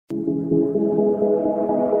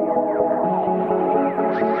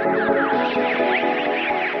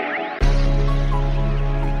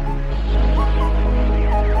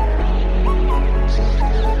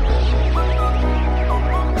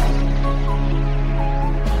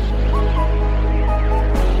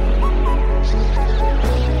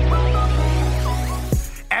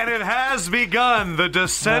Begun the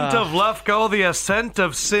descent of Lefko, the ascent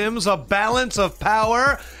of Sims, a balance of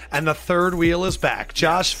power, and the third wheel is back.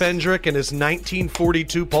 Josh Fendrick in his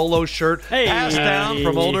 1942 polo shirt, passed down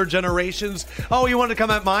from older generations. Oh, you want to come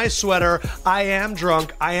at my sweater? I am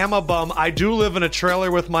drunk. I am a bum. I do live in a trailer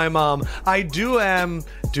with my mom. I am.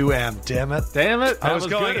 Damn it. I was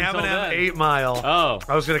going Eminem 8 Mile. Oh.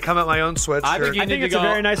 I was going to come at my own sweatshirt. I think it's a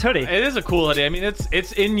very nice hoodie. It is a cool hoodie. I mean,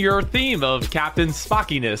 it's in your theme of Captain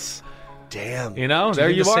Spockiness. Damn. You know, there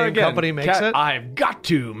you are again. Company makes it? I've got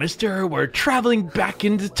to, mister. We're traveling back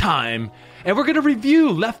into time, and we're going to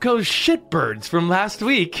review Lefko's shitbirds from last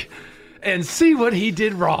week and see what he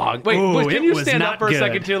did wrong. Wait, can you stand up for a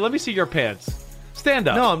second, too? Let me see your pants. Stand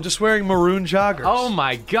up. No, I'm just wearing maroon joggers. Oh,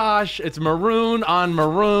 my gosh. It's maroon on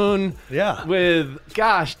maroon. Yeah. With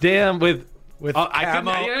camo. I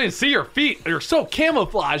didn't even see your feet. You're so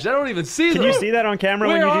camouflaged. I don't even see them. Can you see that on camera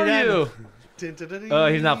when you do that? Where are you? Oh,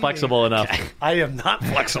 he's not flexible enough. I am not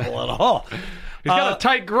flexible at all. He's got a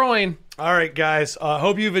tight groin. All right, guys.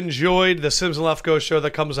 Hope you've enjoyed the Sims and Lefko show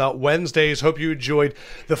that comes out Wednesdays. Hope you enjoyed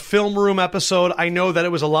the Film Room episode. I know that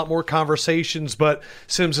it was a lot more conversations, but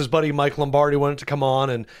Sims' buddy Mike Lombardi wanted to come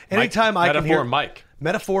on, and anytime I can hear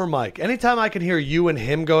Metaphor Mike. Anytime I can hear you and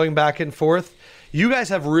him going back and forth. You guys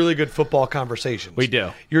have really good football conversations. We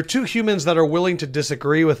do. You're two humans that are willing to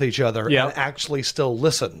disagree with each other and actually still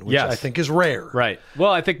listen, which I think is rare. Right.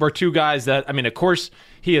 Well, I think we're two guys that, I mean, of course,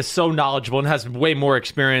 he is so knowledgeable and has way more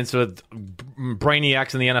experience with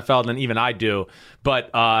brainiacs in the NFL than even I do. But,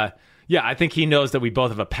 I think he knows that we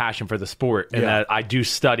both have a passion for the sport and that I do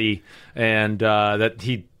study and that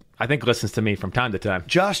he, I think, listens to me from time to time.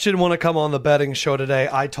 Josh didn't want to come on the betting show today.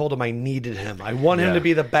 I told him I needed him. I want him to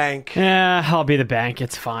be the bank. Yeah, I'll be the bank.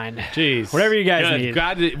 It's fine. Jeez. Whatever you guys need.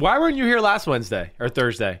 God, why weren't you here last Wednesday or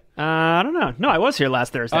Thursday? I don't know. No, I was here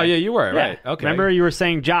last Thursday. Oh, yeah, you were. Right. Okay. Remember you were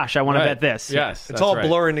saying, Josh, I want to bet this. Yes. It's all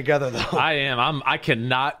blurring together, though. I am. I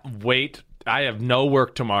cannot wait. I have no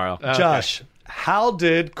work tomorrow. Josh, how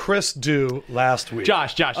did Chris do last week?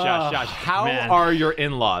 Josh. How are your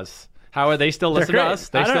in-laws? How are they still listening to us?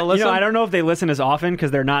 They still listen? I don't know if they listen as often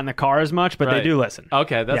because they're not in the car as much, but they do listen.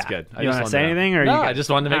 Okay, that's good. You want to say anything? Or I just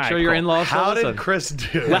wanted to make sure your in-laws How listen. did Chris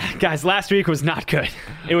do? Guys, last week was not good.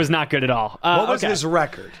 It was not good at all. What was his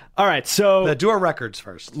record? All right, so do our records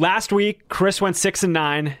first. Last week, Chris went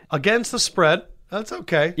 6-9 against the spread. That's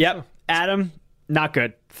okay. Yep. Adam, not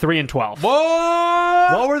good. 3-12.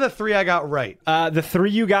 What were the three I got right? The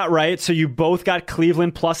three you got right. So you both got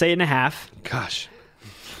Cleveland plus 8.5. Gosh.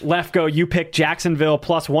 Lefko, you picked Jacksonville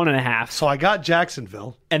plus 1.5. So I got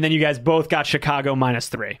Jacksonville. And then you guys both got Chicago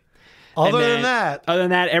 -3. Other than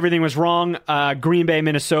that, everything was wrong. Green Bay,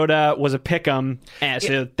 Minnesota was a pick'em, and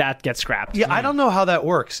so that gets scrapped. Yeah, I don't know how that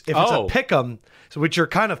works. If it's a pick'em, which you're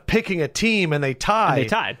kind of picking a team and they tie. And they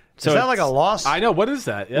tied. So is that like a loss? I know. What is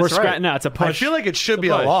that? That's right. No, it's a push. I feel like it should be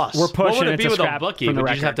a loss. We're pushing. What would it be with a bookie? Would you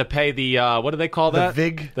just have to pay the, what do they call that? The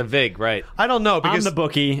VIG? The VIG, right. I don't know. Because I'm the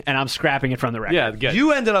bookie, and I'm scrapping it from the record. Yeah, good.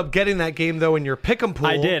 You ended up getting that game, though, in your pick'em pool.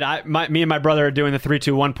 I did. Me and my brother are doing the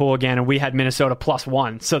 3-2-1 pool again, and we had Minnesota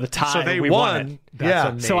 +1. So the tie, so they we won it. That's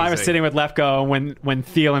amazing. So I was sitting with Lefko, and when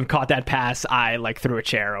Thielen caught that pass, I threw a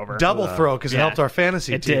chair over. Double throw, because it helped our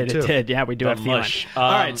fantasy team, too. It did. Yeah, we do have mush. Thielen.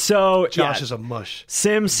 All right, so Josh is a mush.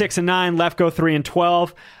 Sims 6-9, Lefko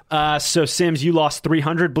 3-12. So Sims, you lost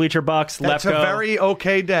 300 Bleacher Bucks. That's Lefko, a very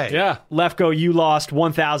okay day. Yeah. Lefko, you lost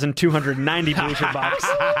 1,290 Bleacher Bucks.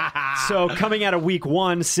 So coming out of week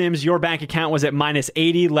one, Sims, your bank account was at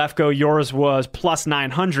 -80. Lefko, yours was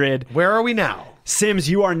 +900. Where are we now? Sims,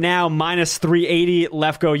 you are now -380.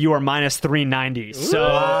 Lefko, you are -390. So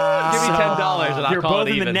give me $10 and I'll you're call both it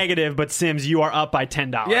in even. the negative, but Sims, you are up by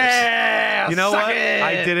 $10. Yeah. You know what? It.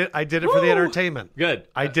 I did it for the entertainment. Good.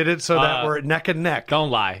 I did it so that we're neck and neck. Don't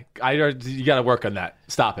lie. You got to work on that.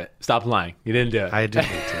 Stop it. Stop lying. You didn't do it. I didn't.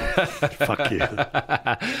 Fuck you.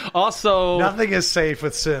 Also, nothing is safe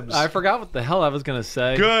with Sims. I forgot what the hell I was going to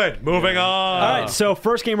say. Good. Moving on. All right. So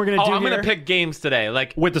first game we're going to do I'm here. going to pick games today,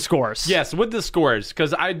 like with the scores. Yes, with the scores,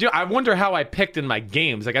 because I wonder how I picked in my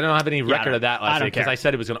games. Like I don't have any record of that last week because I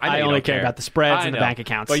said it was going to. I only care about the spreads and the bank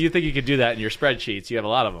accounts. But you think you could do that in your spreadsheets? You have a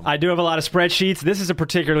lot of them. I do have a lot of spreadsheets. This is a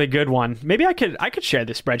particularly good one. Maybe I could share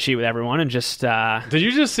this spreadsheet with everyone and just. Did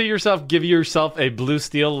you just see yourself give yourself a blue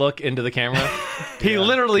steel look into the camera? He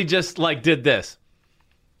literally just did this.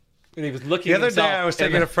 And he was looking The other day, himself I was in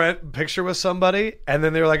taking the- a picture with somebody, and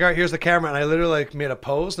then they were like, "All right, here's the camera," and I literally like made a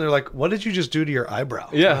pose, and they're like, "What did you just do to your eyebrow?"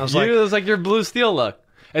 And Yeah, I was it was like your Blue Steel look.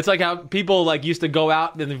 It's like how people like used to go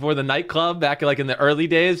out before the nightclub back like in the early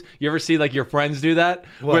days. You ever see like your friends do that,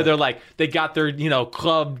 where What? they're like they got their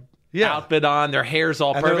club Yeah. outfit on, their hair's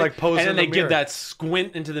all And they're, perfect, like, posing and then in they the give mirror. that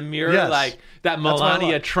squint into the mirror, Yes. like that That's what I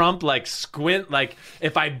Melania like. Trump like squint. Like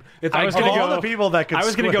if I was Of gonna all go- the people that could, I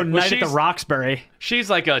was going to go squint. night at the she's- Roxbury.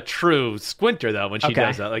 She's like a true squinter though when she Okay.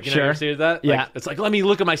 does that. Like you Sure. ever see that? Yeah. Like, it's like let me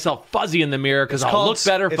look at myself fuzzy in the mirror because I'll look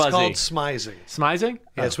better It's fuzzy. called smizing. Smizing?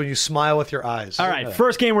 Yeah, it's when you smile with your eyes. All right,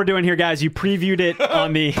 first game we're doing here, guys. You previewed it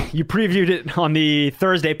on the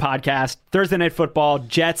Thursday podcast. Thursday Night Football.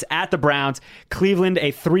 Jets at the Browns. Cleveland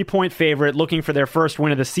a 3-point favorite, looking for their first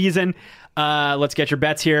win of the season. Let's get your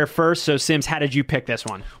bets here first. So, Sims, how did you pick this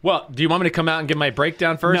one? Well, do you want me to come out and give my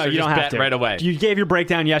breakdown first? No, or you just don't have bet to. right away. You gave your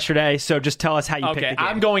breakdown yesterday, so just tell us how you picked Okay, the game.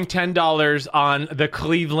 I'm going $10 on the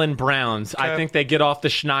Cleveland Browns. I think they get off the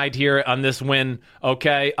schneid here on this win.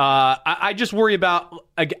 Okay, I just worry about.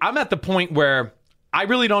 I'm at the point where I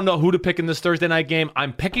really don't know who to pick in this Thursday night game.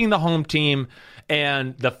 I'm picking the home team,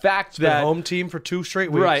 and the fact The that home team for 2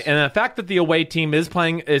 straight weeks. right, and the fact that the away team is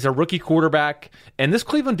a rookie quarterback, and this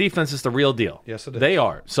Cleveland defense is the real deal. Yes, it is. They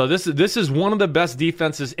are. So this is one of the best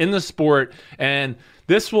defenses in the sport, and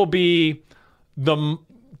this will be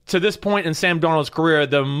to this point in Sam Darnold's career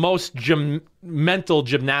the most mental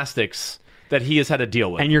gymnastics that he has had to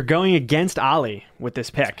deal with. And you're going against Ollie with this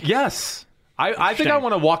pick. Yes. I think I Interesting.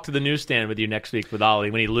 want to walk to the newsstand with you next week with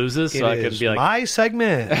Ollie when he loses, so I It can is be like, my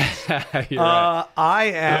segment. you're right. I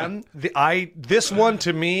am this one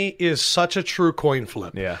to me is such a true coin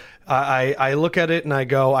flip. Yeah. I look at it and I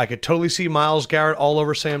go, I could totally see Myles Garrett all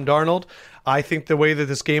over Sam Darnold. I think the way that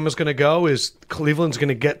this game is going to go is Cleveland's going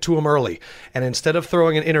to get to him early. And instead of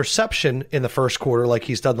throwing an interception in the first quarter like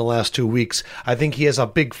he's done the last 2 weeks, I think he has a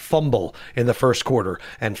big fumble in the first quarter.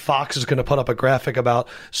 And Fox is going to put up a graphic about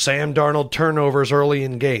Sam Darnold turnovers early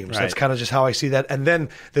in games. That's Right. kind of just how I see that. And then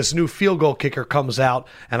this new field goal kicker comes out,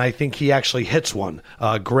 and I think he actually hits one.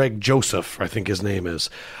 Greg Joseph, I think his name is.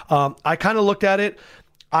 I kind of looked at it.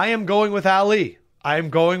 I am going with Ali. I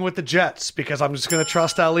am going with the Jets because I'm just going to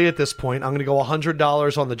trust Ali at this point. I'm going to go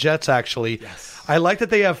 $100 on the Jets, actually. Yes. I like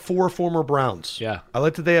that they have 4 former Browns. Yeah. I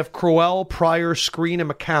like that they have Crowell, Pryor, Screen, and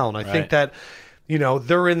McCown. I think that,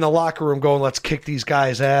 they're in the locker room going, let's kick these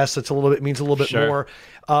guys' ass. It's means a little bit Sure.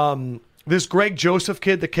 more. This Greg Joseph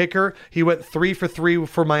kid, the kicker, he went 3 for 3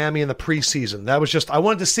 for Miami in the preseason. That was just, I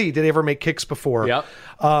wanted to see, did he ever make kicks before? Yep.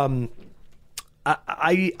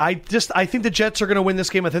 I think the Jets are going to win this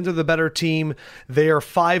game. I think they're the better team. They are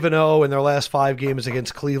 5-0 in their last 5 games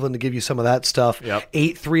against Cleveland, to give you some of that stuff. Yep.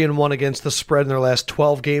 8-3-1 against the spread in their last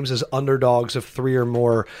 12 games as underdogs of 3 or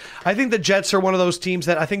more. I think the Jets are one of those teams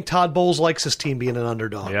that I think Todd Bowles likes his team being an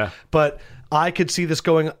underdog. Yeah. But I could see this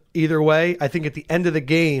going either way. I think at the end of the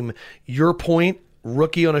game, your point,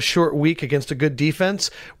 rookie on a short week against a good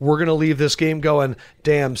defense, we're going to leave this game going,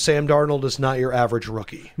 damn, Sam Darnold is not your average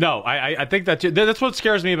rookie. No, I think that's what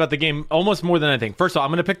scares me about the game almost more than anything. First of all,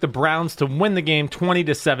 I'm going to pick the Browns to win the game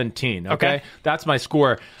 20-17. Okay, that's my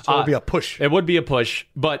score. So it'll be a push. It would be a push,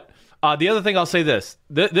 but the other thing I'll say this: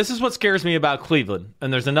 this is what scares me about Cleveland,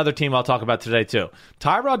 and there's another team I'll talk about today too.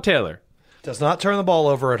 Tyrod Taylor. Does not turn the ball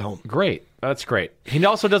over at home. Great. That's great. He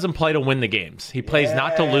also doesn't play to win the games. He plays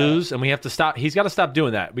not to lose, and we have to stop. He's got to stop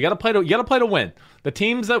doing that. You got to play to win. The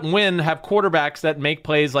teams that win have quarterbacks that make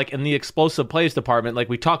plays, like in the explosive plays department, like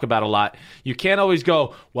we talk about a lot. You can't always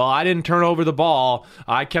go, well, I didn't turn over the ball.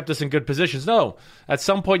 I kept us in good positions. No. At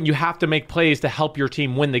some point, you have to make plays to help your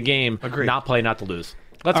team win the game, Agreed. not play not to lose.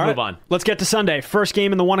 Let's All move right, on. Let's get to Sunday. First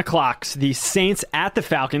game in the 1 o'clocks. The Saints at the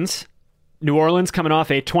Falcons. New Orleans coming off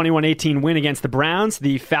a 21-18 win against the Browns.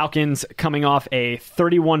 The Falcons coming off a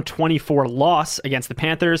 31-24 loss against the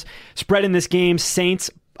Panthers. Spread in this game, Falcons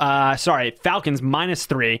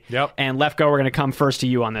 -3. Yep. And Lefko, we're going to come first to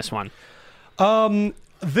you on this one.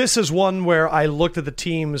 This is one where I looked at the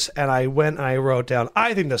teams and I went and I wrote down,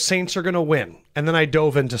 I think the Saints are going to win. And then I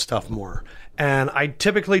dove into stuff more. And I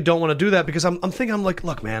typically don't want to do that because I'm like,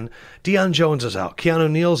 look, man, Deion Jones is out. Keanu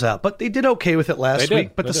Neal's out. But they did okay with it last They did.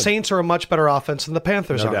 week. But They the did. Saints are a much better offense than the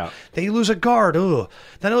Panthers No are. doubt. They lose a guard. Ugh.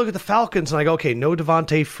 Then I look at the Falcons and I go, okay, no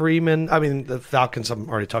Devontae Freeman. I mean, the Falcons, I'm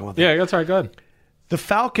already talking about that. Yeah, that's all right. Go ahead. The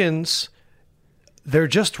Falcons, they're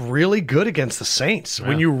just really good against the Saints.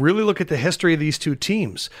 When you really look at the history of these two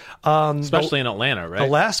teams. Especially in Atlanta, right? The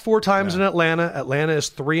last 4 times in Atlanta is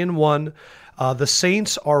 3-1. The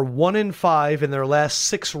Saints are 1-5 in their last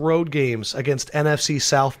 6 road games against NFC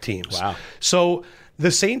South teams. Wow. So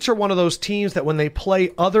the Saints are one of those teams that when they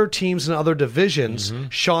play other teams in other divisions,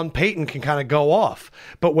 Sean Payton can kind of go off.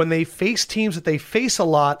 But when they face teams that they face a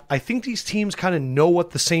lot, I think these teams kind of know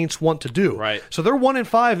what the Saints want to do. Right. So they're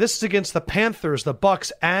 1-5. This is against the Panthers, the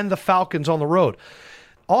Bucks, and the Falcons on the road.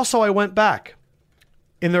 Also, I went back.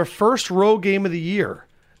 In their first road game of the year,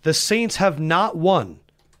 the Saints have not won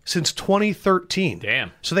since 2013.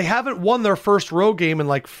 Damn. So they haven't won their first road game in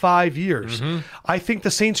like 5 years. I think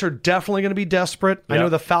the Saints are definitely going to be desperate. I know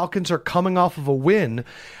the Falcons are coming off of a win.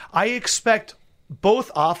 I expect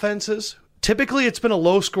both offenses. Typically, it's been a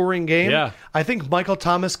low-scoring game. Yeah. I think Michael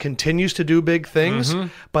Thomas continues to do big things,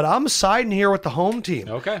 but I'm siding here with the home team.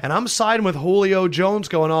 Okay. And I'm siding with Julio Jones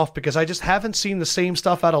going off because I just haven't seen the same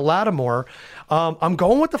stuff out of Lattimore. I'm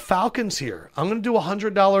going with the Falcons here. I'm going to do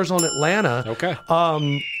 $100 on Atlanta. Okay.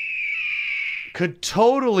 Could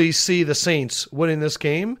totally see the Saints winning this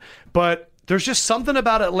game, but there's just something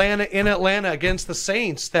about Atlanta in Atlanta against the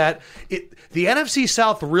Saints that the NFC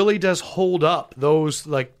South really does hold up those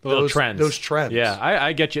trends. Those trends. Yeah,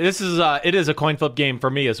 I get you. This is it is a coin flip game for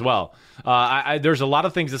me as well. There's a lot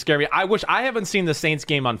of things that scare me. I haven't seen the Saints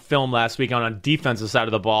game on film last week on defensive side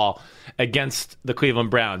of the ball against the Cleveland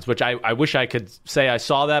Browns, which I wish I could say I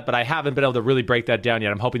saw that, but I haven't been able to really break that down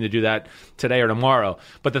yet. I'm hoping to do that today or tomorrow.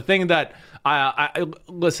 But the thing that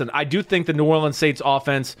listen, I do think the New Orleans Saints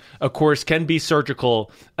offense, of course, can be surgical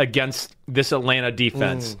against this Atlanta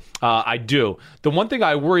defense. I do. The one thing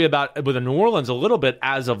I worry about with the New Orleans a little bit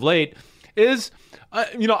as of late is,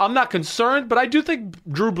 I'm not concerned, but I do think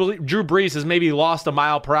Drew Brees has maybe lost a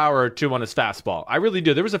mile per hour or two on his fastball. I really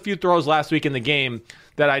do. There was a few throws last week in the game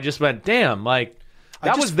that I just went, damn, like,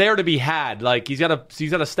 that was there to be had. Like, he's got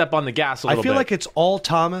to step on the gas a little bit. I feel like it's all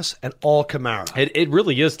Thomas and all Kamara. It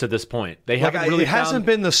really is to this point. They haven't really. It hasn't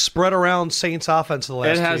been the spread around Saints offense the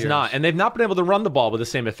last 2 years. It has not, and they've not been able to run the ball with the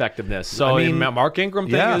same effectiveness. So I mean, Mark Ingram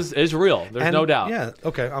thing is real. There's no doubt. Yeah.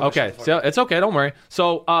 Okay. Okay. So it's okay. Don't worry.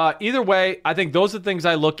 So either way, I think those are the things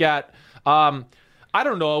I look at. I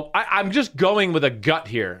don't know. I'm just going with a gut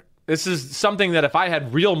here. This is something that if I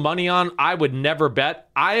had real money on, I would never bet.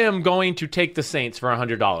 I am going to take the Saints for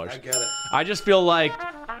 $100. I get it. I just feel like...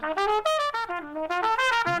 Yeah.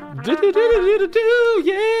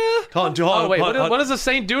 Wait, what does a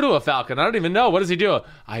Saint do to a Falcon? I don't even know. What does he do?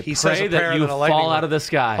 He pray that you fall out of the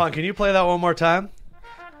sky. Hold on, can you play that one more time?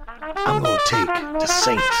 I'm going to take the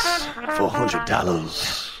Saints for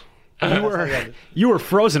 $100. You were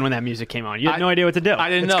frozen when that music came on. You had no idea what to do. I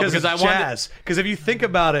didn't know because I wanted jazz. Because if you think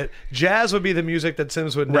about it, jazz would be the music that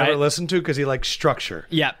Sims would never listen to because he likes structure.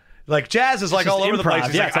 Yeah. Like jazz is like all over the place.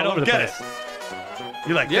 He's like, it's all over the place.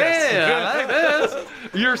 You like this?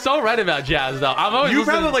 You're so right about jazz, though. I'm always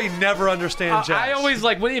probably never understand jazz. I always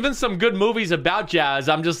like even some good movies about jazz.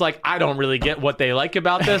 I'm just like, I don't really get what they like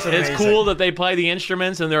about this. It's cool that they play the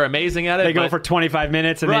instruments and they're amazing at it. They go for 25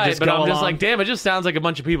 minutes and they just go along. I'm just like, damn, it just sounds like a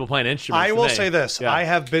bunch of people playing instruments. I will say this: I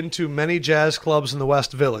have been to many jazz clubs in the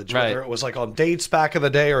West Village, whether it was like on dates back in the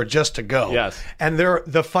day or just to go. Yes. And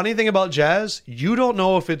the funny thing about jazz, you don't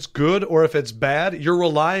know if it's good or if it's bad. You're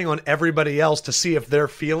relying on everybody else to see if they're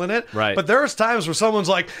feeling it. Right. But there's times where someone's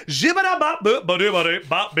like, and I'm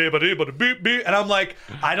like,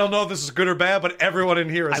 I don't know if this is good or bad, but everyone in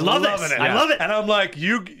here is loving it. I love it. And I'm like,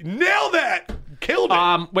 you nailed that. Killed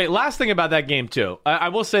it. Wait, last thing about that game, too. I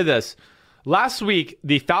will say this. Last week,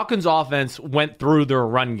 the Falcons offense went through their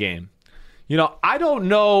run game. I don't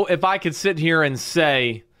know if I could sit here and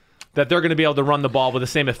say that they're going to be able to run the ball with the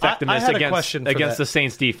same effectiveness against the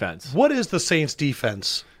Saints defense. What is the Saints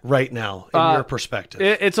defense right now, in your perspective?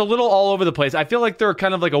 It's a little all over the place. I feel like they're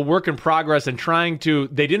kind of like a work in progress and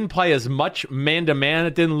they didn't play as much man-to-man,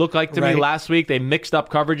 it didn't look like to me last week. They mixed up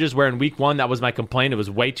coverages where in week one, that was my complaint. It was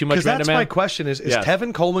way too much man-to-man. Because that's my question is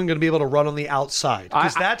Tevin Coleman going to be able to run on the outside?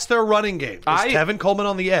 Because that's their running game. Is Tevin Coleman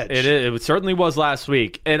on the edge? It certainly was last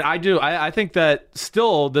week. And I think that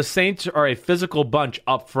still the Saints are a physical bunch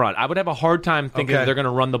up front. I would have a hard time thinking that they're going to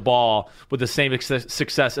run the ball with the same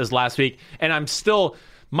success as last week. And I'm still...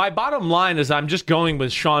 My bottom line is I'm just going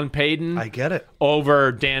with Sean Payton. I get it.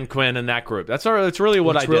 Over Dan Quinn and that group. That's really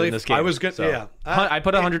what I did in this game. I was good. So, yeah. I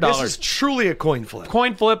put $100. This is truly a coin flip.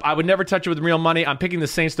 Coin flip. I would never touch it with real money. I'm picking the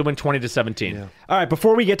Saints to win 20-17. Yeah. All right,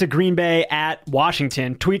 before we get to Green Bay at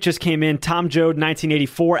Washington, tweet just came in. Tom Jode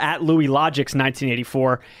 1984 at Louis Logix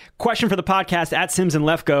 1984. Question for the podcast at Sims and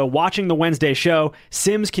Lefko. Watching the Wednesday show,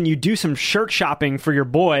 Sims, can you do some shirt shopping for your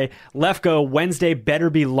boy? Lefko, Wednesday better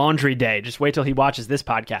be laundry day. Just wait till he watches this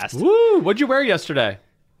podcast. Woo! What'd you wear yesterday?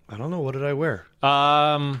 I don't know. What did I wear?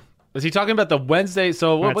 Was he talking about the Wednesday?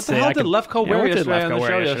 So what the hell did Lefko wear yesterday on the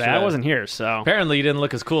show yesterday? I wasn't here, so apparently you didn't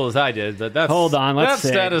look as cool as I did. But that's hold on. Let's see.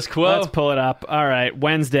 Status quo. Let's pull it up. All right,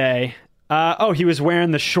 Wednesday. He was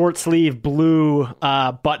wearing the short sleeve blue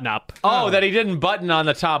button up. Oh, that he didn't button on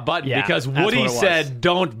the top button because Woody said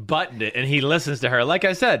don't button it, and he listens to her. Like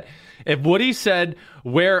I said, if Woody said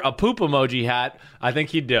wear a poop emoji hat, I think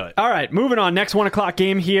he'd do it. All right, moving on. Next 1 o'clock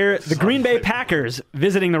game here. The Green Bay Packers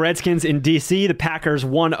visiting the Redskins in D.C. The Packers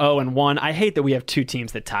 1-0-1. I hate that we have two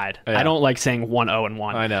teams that tied. Yeah. I don't like saying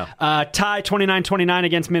 1-0-1. I know. Tie 29-29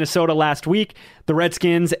 against Minnesota last week. The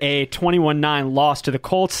Redskins a 21-9 loss to the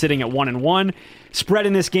Colts, sitting at 1-1. Spread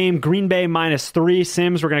in this game, Green Bay -3.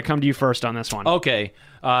 Sims, we're going to come to you first on this one. Okay.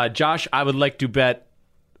 Josh, I would like to bet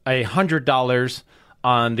 $100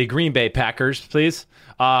 on the Green Bay Packers, please.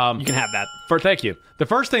 You can have that. Thank you. The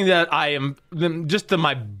first thing that I am,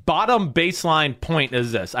 my bottom baseline point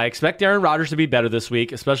is this. I expect Aaron Rodgers to be better this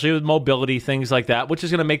week, especially with mobility, things like that, which is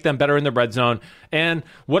going to make them better in the red zone. And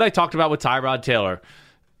what I talked about with Tyrod Taylor.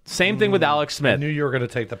 Same thing with Alex Smith. I knew you were going to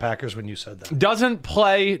take the Packers when you said that. Doesn't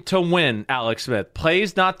play to win, Alex Smith.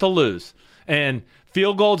 Plays not to lose. And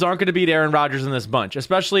field goals aren't going to beat Aaron Rodgers in this bunch,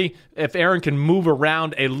 especially if Aaron can move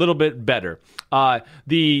around a little bit better.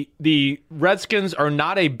 The Redskins are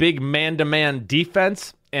not a big man-to-man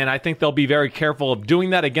defense, and I think they'll be very careful of doing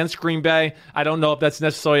that against Green Bay. I don't know if that's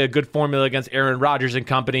necessarily a good formula against Aaron Rodgers and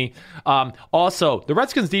company. Also, the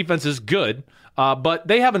Redskins' defense is good. But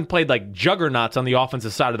they haven't played like juggernauts on the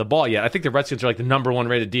offensive side of the ball yet. I think the Redskins are like the #1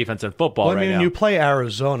 rated defense in football right now. When you play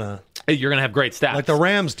Arizona, you're going to have great stats. Like the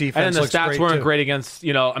Rams defense, and then the stats weren't great against,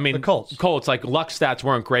 the Colts. Colts, like Luck stats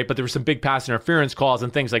weren't great, but there were some big pass interference calls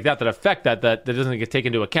and things like that affect that doesn't get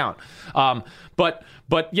taken into account. But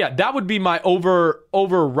yeah, that would be my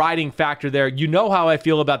overriding factor there. You know how I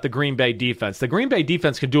feel about the Green Bay defense. The Green Bay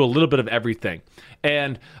defense can do a little bit of everything,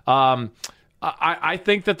 and I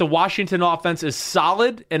think that the Washington offense is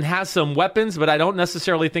solid and has some weapons, but I don't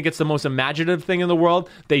necessarily think it's the most imaginative thing in the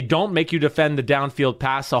world. They don't make you defend the downfield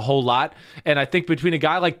pass a whole lot. And I think between a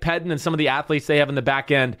guy like Pettin and some of the athletes they have in the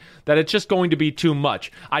back end, that it's just going to be too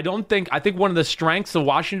much. I think one of the strengths of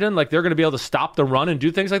Washington, like they're going to be able to stop the run and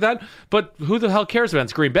do things like that. But who the hell cares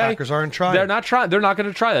against Green Bay? Packers aren't trying. They're not trying. They're not going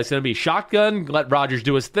to try. That's going to be shotgun, let Rodgers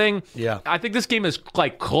do his thing. Yeah. I think this game is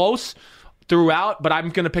like close throughout, but I'm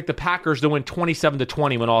going to pick the Packers to win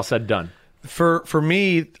 27-20 when all said and done. For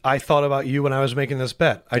me, I thought about you when I was making this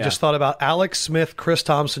bet. I just thought about Alex Smith, Chris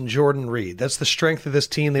Thompson, Jordan Reed. That's the strength of this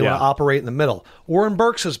team. They want to operate in the middle. Warren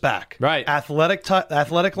Burks is back. Right. Athletic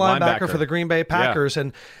linebacker for the Green Bay Packers.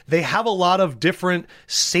 And they have a lot of different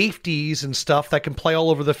safeties and stuff that can play all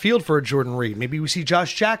over the field for a Jordan Reed. Maybe we see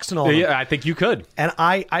Josh Jackson on Yeah, I think you could. And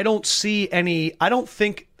I don't see any... I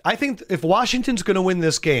think if Washington's going to win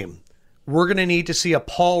this game, we're going to need to see a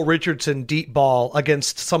Paul Richardson deep ball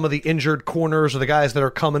against some of the injured corners or the guys that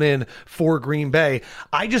are coming in for Green Bay.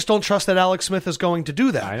 I just don't trust that Alex Smith is going to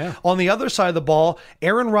do that. I know. On the other side of the ball,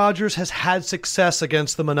 Aaron Rodgers has had success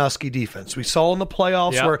against the Minuski defense. We saw in the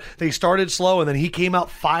playoffs where they started slow and then he came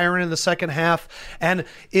out firing in the second half. And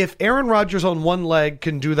if Aaron Rodgers on one leg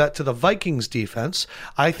can do that to the Vikings defense,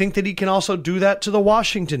 I think that he can also do that to the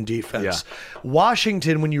Washington defense. Yeah.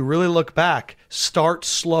 Washington, when you really look back, starts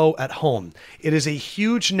slow at home. It is a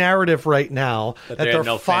huge narrative right now that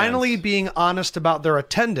they're finally being honest about their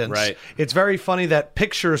attendance. Right. It's very funny that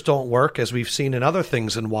pictures don't work, as we've seen in other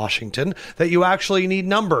things in Washington, that you actually need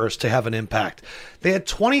numbers to have an impact. They had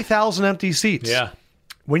 20,000 empty seats. Yeah.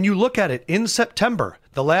 When you look at it in September,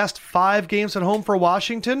 the last 5 games at home for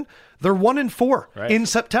Washington, they're 1-4 in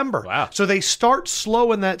September. Wow. So they start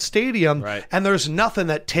slow in that stadium, Right. and there's nothing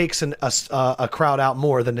that takes a crowd out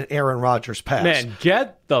more than an Aaron Rodgers pass. Man,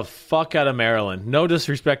 get the fuck out of Maryland. No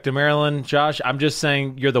disrespect to Maryland, Josh. I'm just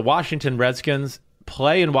saying you're the Washington Redskins.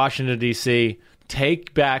 Play in Washington, D.C.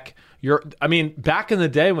 Take back back in the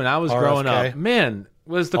day when I was growing up, man,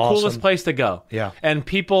 was the coolest place to go. Yeah. And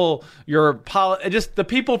people, just the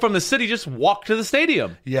people from the city just walked to the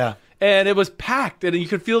stadium. Yeah. And it was packed, and you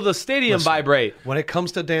could feel the stadium vibrate. When it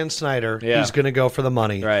comes to Dan Snyder, he's going to go for the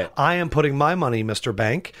money. Right. I am putting my money, Mr.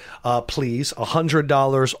 Bank, please,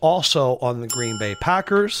 $100 also on the Green Bay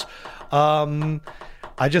Packers.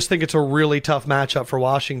 I just think it's a really tough matchup for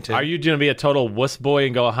Washington. Are you going to be a total wuss boy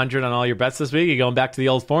and go 100 on all your bets this week? You're going back to the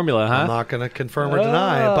old formula, huh? I'm not going to confirm or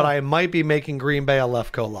deny, but I might be making Green Bay a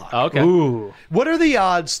Lefko lock. Okay. Ooh. What are the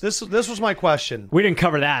odds? This was my question. We didn't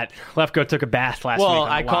cover that. Lefko took a bath last week. Well,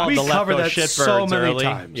 I called We the covered Lefko that shitbirds so many early.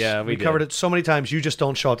 times. Yeah, we covered it so many times. You just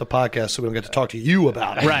don't show up to podcast, so we don't get to talk to you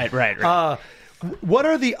about it. Right. What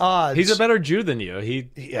are the odds? He's a better Jew than you.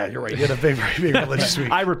 Yeah, you're right. He had a very big religious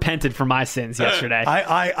week. I repented for my sins yesterday.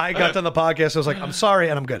 I got done the podcast. I was like, I'm sorry,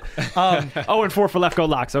 and I'm good. 0-4 for Left Go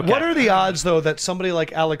Locks. Okay. What are the odds, though, that somebody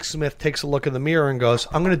like Alex Smith takes a look in the mirror and goes,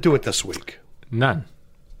 I'm going to do it this week? None.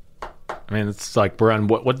 I mean, it's like we're on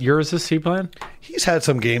what year is this he playing? He's had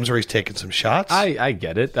some games where he's taken some shots. I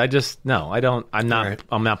get it. I just no, I don't. I'm not. Right.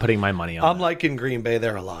 I'm not putting my money on. I'm liking Green Bay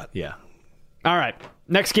there a lot. Yeah. All right.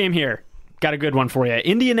 Next game here. Got a good one for you.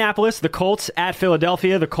 Indianapolis, the Colts at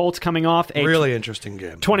Philadelphia. The Colts coming off a Really interesting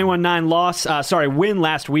game. 21-9 win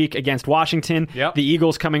last week against Washington. Yep. The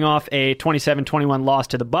Eagles coming off a 27-21 loss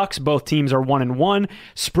to the Bucks. Both teams are 1-1.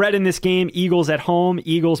 Spread in this game, Eagles at home,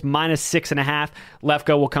 Eagles -6.5.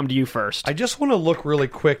 Lefko will come to you first. I just want to look really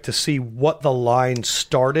quick to see what the line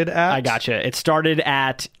started at. I gotcha. It started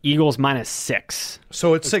at Eagles -6.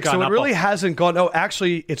 So it's 6. So gone it up really hasn't gone. No,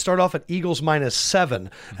 actually, it started off at Eagles -7,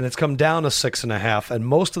 and it's come down to 6.5. And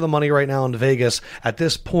most of the money right now in Vegas at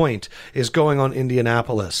this point is going on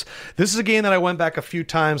Indianapolis. This is a game that I went back a few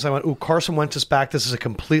times. I went, ooh, Carson Wentz is back. This is a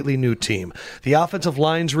completely new team. The offensive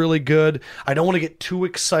line's really good. I don't want to get too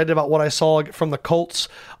excited about what I saw from the Colts.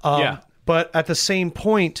 Yeah. But at the same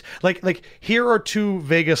point, like here are two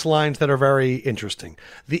Vegas lines that are very interesting.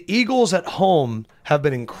 The Eagles at home have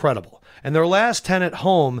been incredible. And their last 10 at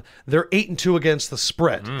home, they're 8-2 against the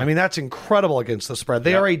spread. I mean, that's incredible against the spread.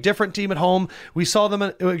 They are a different team at home. We saw them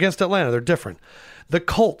against Atlanta. They're different. The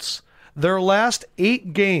Colts, their last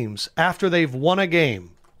 8 games after they've won a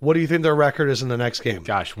game, what do you think their record is in the next game?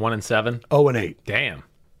 Gosh, 1-7. 0-8. Damn.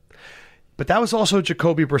 But that was also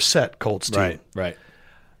Jacoby Brissett Colts team. Right.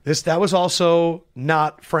 That was also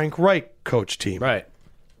not Frank Reich coach team. Right.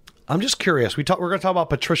 I'm just curious. We're going to talk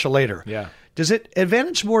about Patricia later. Yeah. Does it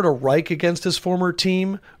advantage more to Reich against his former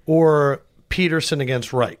team or Peterson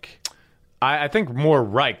against Reich? I think more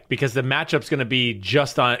Reich because the matchup's going to be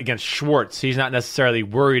just on against Schwartz. He's not necessarily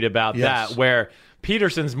worried about that. Where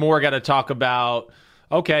Peterson's more got to talk about.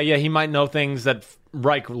 Okay, yeah, he might know things that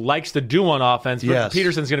Reich likes to do on offense, but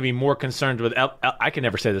Peterson's going to be more concerned with. I can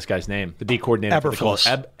never say this guy's name. The D coordinator.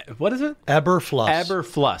 Eberfluss. What is it? Eberfluss.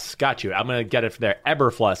 Eberfluss. Got you. I'm going to get it there.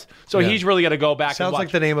 Eberfluss. So he's really got to go back. Sounds and watch.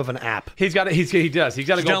 like the name of an app. He does. He's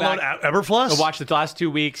got to go download back. Eberfluss. Watch the last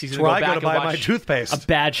 2 weeks. He's going Where to go I back go to and buy watch my toothpaste. A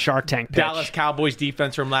bad Shark Tank pitch. Dallas Cowboys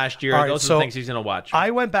defense from last year. All right, Those are so the things he's going to watch.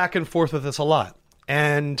 I went back and forth with this a lot,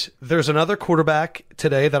 and there's another quarterback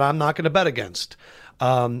today that I'm not going to bet against.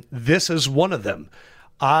 This is one of them.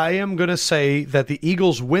 I am going to say that the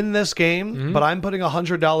Eagles win this game, but I'm putting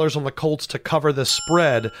 $100 on the Colts to cover the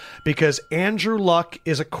spread because Andrew Luck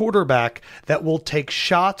is a quarterback that will take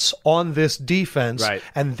shots on this defense,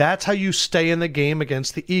 and that's how you stay in the game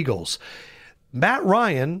against the Eagles. Matt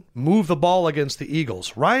Ryan moved the ball against the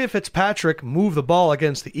Eagles. Ryan Fitzpatrick moved the ball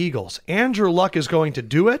against the Eagles. Andrew Luck is going to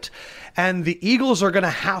do it, and the Eagles are going to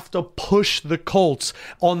have to push the Colts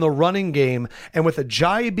on the running game. And with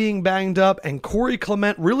Ajayi being banged up and Corey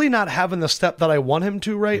Clement really not having the step that I want him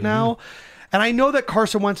to right now, and I know that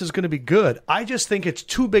Carson Wentz is going to be good, I just think it's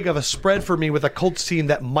too big of a spread for me with a Colts team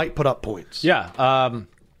that might put up points. Yeah, I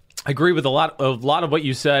agree with a lot of what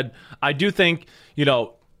you said. I do think,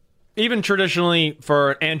 even traditionally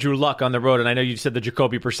for Andrew Luck on the road, and I know you said the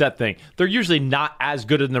Jacoby Brissett thing, they're usually not as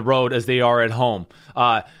good in the road as they are at home.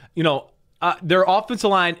 Their offensive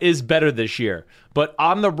line is better this year, but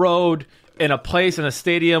on the road in a place, in a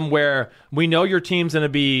stadium where we know your team's going to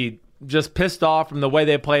be just pissed off from the way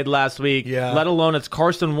they played last week, let alone it's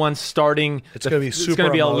Carson Wentz starting. It's going to be super It's going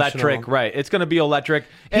to be emotional. electric, right? It's going to be electric.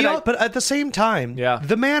 But at the same time,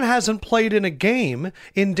 the man hasn't played in a game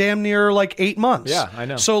in damn near 8 months. Yeah, I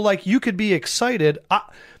know. So you could be excited.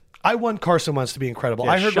 I want Carson Wentz to be incredible.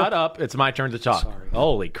 Yeah, I heard shut up. It's my turn to talk. Sorry.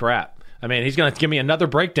 Holy crap. I mean, he's going to give me another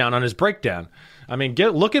breakdown on his breakdown. I mean,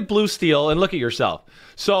 look at Blue Steel and look at yourself.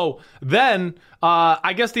 So then,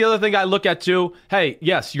 I guess the other thing I look at too, hey,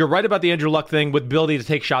 yes, you're right about the Andrew Luck thing with ability to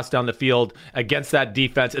take shots down the field against that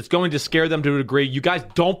defense. It's going to scare them to a degree. You guys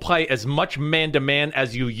don't play as much man-to-man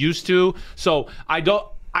as you used to. So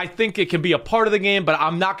I think it can be a part of the game, but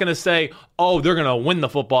I'm not going to say, they're going to win the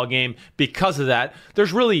football game because of that.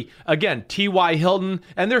 There's really, again, T.Y. Hilton,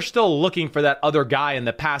 and they're still looking for that other guy in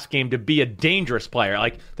the pass game to be a dangerous player.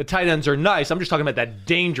 Like, the tight ends are nice. I'm just talking about that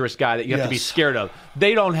dangerous guy that you have to be scared of.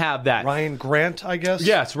 They don't have that. Ryan Grant, I guess?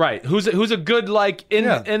 Yes, right. Who's a good,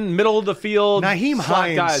 in middle of the field. Naheem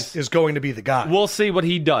Hines is going to be the guy. We'll see what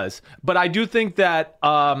he does. But I do think that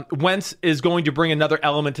Wentz is going to bring another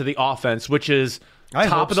element to the offense, which is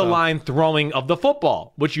top of the line throwing of the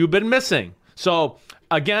football, which you've been missing. So,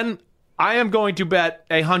 again, I am going to bet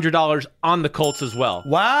 $100 on the Colts as well.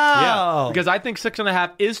 Wow. Yeah, because I think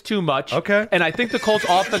 6.5 is too much. Okay. And I think the Colts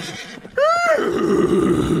offense.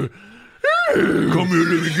 Come here,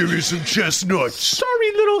 let me give you some chestnuts.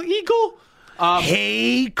 Sorry, little eagle.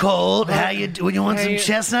 Hey, Colt, how you doing? You want some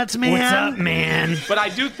chestnuts, man? What's up, man? But I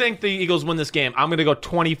do think the Eagles win this game. I'm going to go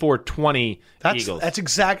 24-20 Eagles. That's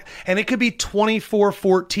exact. And it could be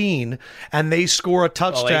 24-14, and they score a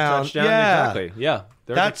touchdown. Exactly. Yeah.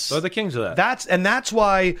 They're the kings of that. That's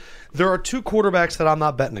why there are two quarterbacks that I'm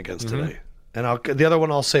not betting against today. And the other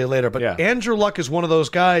one I'll say later. But Andrew Luck is one of those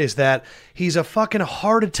guys that he's a fucking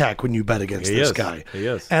heart attack when you bet against this guy. He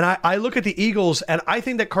is. And I look at the Eagles, and I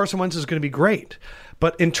think that Carson Wentz is going to be great.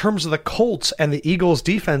 But in terms of the Colts and the Eagles'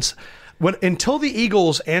 defense, until the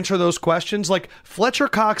Eagles answer those questions, like Fletcher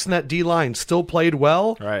Cox and that D-line still played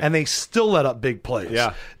well, and they still let up big plays.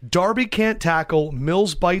 Yeah. Darby can't tackle.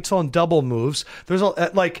 Mills bites on double moves. There's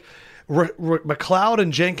McLeod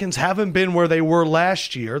and Jenkins haven't been where they were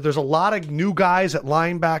last year. There's a lot of new guys at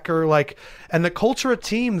linebacker, and the Colts are a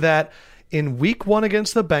team that in week 1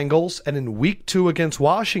 against the Bengals and in week 2 against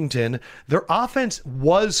Washington, their offense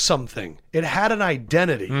was something. It had an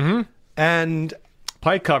identity. And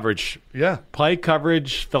play coverage. Yeah. Play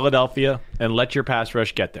coverage, Philadelphia, and let your pass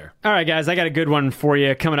rush get there. All right, guys, I got a good one for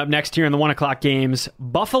you coming up next here in the 1 o'clock games.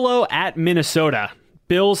 Buffalo at Minnesota.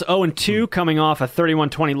 Bills 0-2 coming off a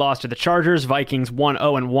 31-20 loss to the Chargers. Vikings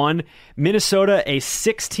 1-0-1. Minnesota a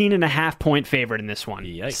 16.5-point favorite in this one.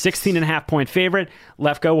 16.5-point favorite.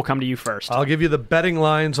 Lefko, we'll come to you first. I'll give you the betting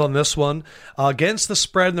lines on this one. Against the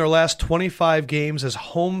spread in their last 25 games as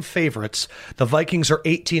home favorites, the Vikings are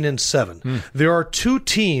 18-7. There are two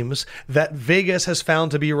teams that Vegas has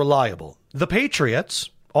found to be reliable. The Patriots,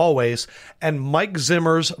 always, and Mike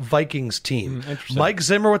Zimmer's Vikings team. Mike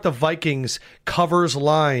Zimmer with the Vikings covers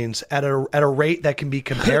lines at a rate that can be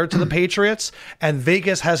compared to the Patriots, and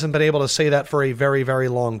Vegas hasn't been able to say that for a very, very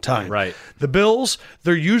long time. Right. The Bills,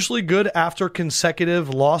 they're usually good after consecutive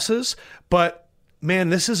losses, but man,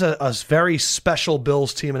 this is a very special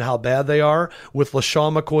Bills team and how bad they are with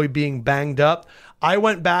LaShawn McCoy being banged up. I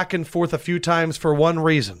went back and forth a few times for one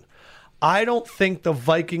reason. I don't think the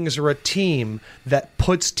Vikings are a team that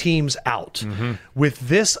puts teams out. With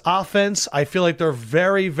this offense, I feel like they're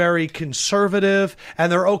very, very conservative,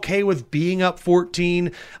 and they're okay with being up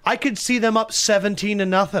 14. I could see them up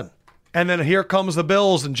 17-0. And then here comes the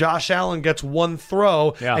Bills, and Josh Allen gets one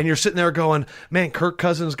throw, and you're sitting there going, man, Kirk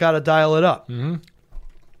Cousins got to dial it up.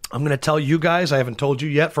 I'm going to tell you guys, I haven't told you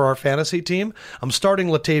yet for our fantasy team, I'm starting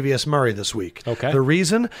Latavius Murray this week. Okay. The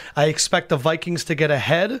reason, I expect the Vikings to get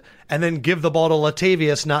ahead and then give the ball to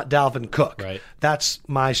Latavius, not Dalvin Cook. Right. That's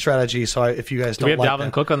my strategy. So if you guys don't Do we have like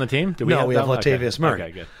Dalvin Cook on the team? No, we have Latavius Murray.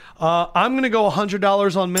 Okay, good. I'm going to go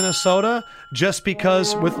 $100 on Minnesota just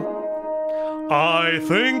because with... I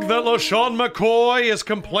think that LaShawn McCoy is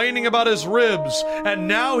complaining about his ribs, and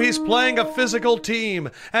now he's playing a physical team,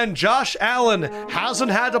 and Josh Allen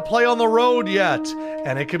hasn't had to play on the road yet,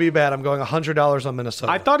 and it could be bad. I'm going $100 on Minnesota.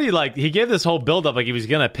 I thought he gave this whole build-up like he was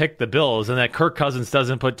going to pick the Bills, and that Kirk Cousins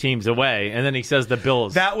doesn't put teams away, and then he says the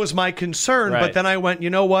Bills. That was my concern, but then I went, you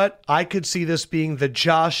know what? I could see this being the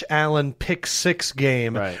Josh Allen pick 6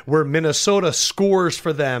 game where Minnesota scores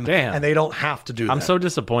for them, and they don't have to do that. I'm so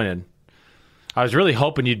disappointed. I was really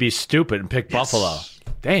hoping you'd be stupid and pick Buffalo.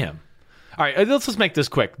 Damn. All right, let's just make this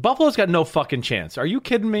quick. Buffalo's got no fucking chance. Are you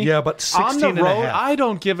kidding me? Yeah, but 16 on the road, and a half. I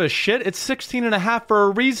don't give a shit. It's 16.5 for a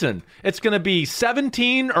reason. It's going to be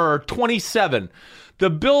 17 or 27. The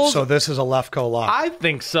Bills. So this is a Lefko lock. I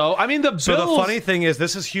think so. I mean, the Bills. So the funny thing is,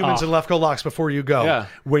 this is humans and Lefko locks before you go. Yeah.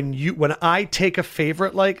 When I take a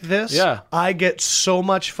favorite like this, I get so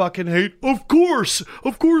much fucking hate. Of course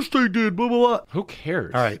they did. Blah blah blah. Who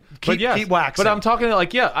cares? All right, keep waxing. But I'm talking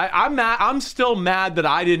like, I'm mad. I'm still mad that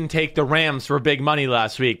I didn't take the Rams for big money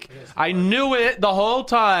last week. I knew it the whole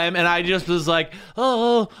time, and I just was like,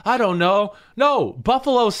 oh, I don't know. No,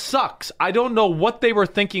 Buffalo sucks. I don't know what they were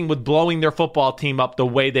thinking with blowing their football team up the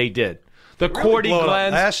way they did. The Cordy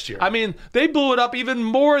Glens last year. I mean, they blew it up even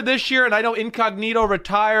more this year, and I know Incognito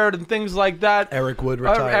retired and things like that. Eric Wood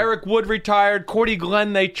retired. Cordy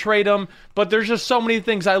Glenn, they trade him. But there's just so many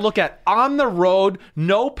things I look at. On the road,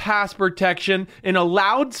 no pass protection, in a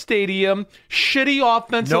loud stadium, shitty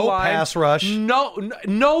offensive line. No pass rush.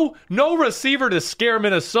 No receiver to scare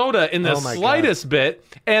Minnesota in the slightest bit.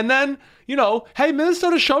 And then, hey,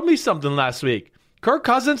 Minnesota showed me something last week. Kirk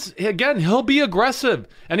Cousins, again, he'll be aggressive,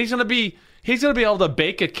 and he's gonna be able to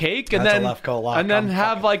bake a cake and then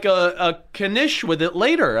have like a Knish with it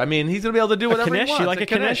later. I mean, he's gonna be able to do whatever he wants. You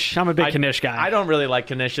like a Knish? I'm a big Knish guy. I don't really like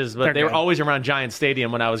Knishes, but they were always around Giant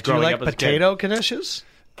Stadium when I was growing up. Do you like potato Knishes?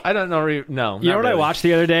 I don't know. No. You know what I watched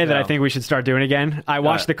the other day that I No. think we should start doing again? I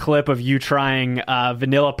watched the clip of you trying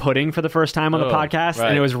vanilla pudding for the first time on the podcast, right.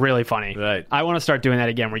 and it was really funny. Right. I want to start doing that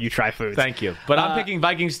again where you try foods. Thank you. But I'm picking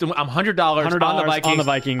Vikings. I'm $100 on the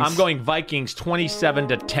Vikings. I'm going Vikings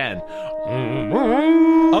 27-10.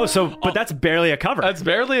 Oh, but that's barely a cover. That's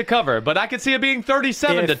barely a cover, but I could see it being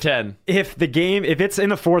 37-10. If it's in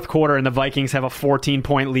the fourth quarter and the Vikings have a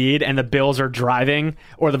 14-point lead and the Bills are driving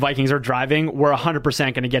or the Vikings are driving, we're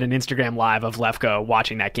 100% going to get an Instagram live of Lefko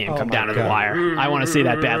watching that game come down to the wire. I want to see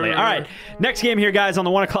that badly. All right, next game here, guys, on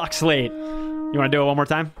the 1 o'clock slate. You want to do it one more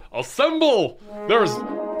time? Assemble! There's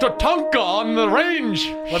Tatanka on the range.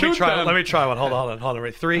 Let me try one. Hold on.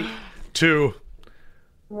 Ready? 3, 2.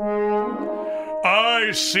 I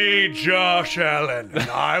see Josh Allen, and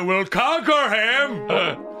I will conquer him.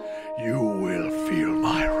 You will feel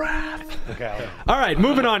my wrath. Okay. All right,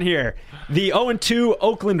 moving on here. The 0-2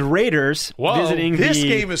 Oakland Raiders visiting this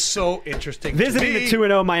game is so interesting. Visiting the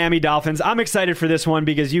 2-0 Miami Dolphins. I'm excited for this one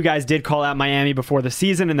because you guys did call out Miami before the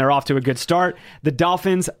season, and they're off to a good start. The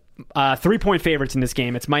Dolphins, 3-point favorites in this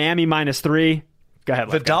game. It's Miami -3. Go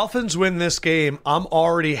ahead, The Dolphins win this game. I'm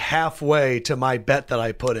already halfway to my bet that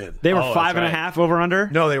I put in. They were 5.5 over under?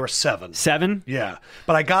 No, they were 7. 7? Yeah.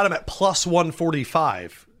 But I got them at plus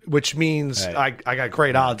 145, which means I got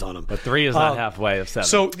great odds on them. But 3 is not halfway of 7.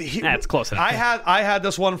 So That's close enough. I had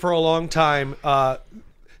this one for a long time.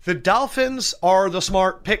 The Dolphins are the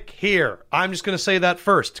smart pick here. I'm just going to say that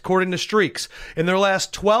first. According to Streaks, in their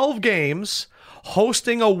last 12 games,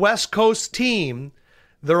 hosting a West Coast team,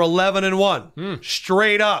 they're 11-1.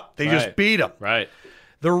 Straight up. They just beat them. Right.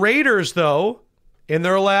 The Raiders, though, in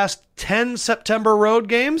their last 10 September road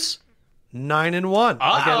games, 9-1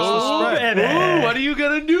 against the spread. Ooh, what are you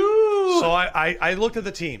going to do? So I looked at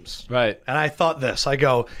the teams. Right. And I thought this. I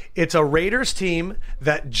go, it's a Raiders team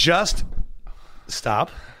that just...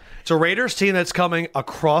 Stop. It's a Raiders team that's coming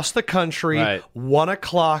across the country, 1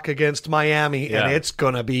 o'clock against Miami, and it's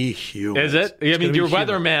going to be huge. Is it? I mean, you're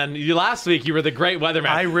weatherman. Last week, you were the great weatherman.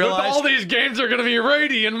 I realized... All these games are going to be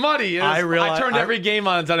rainy and muddy. I turned every game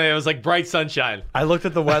on Sunday. It was like bright sunshine. I looked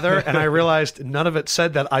at the weather, and I realized none of it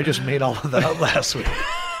said that. I just made all of that up last week.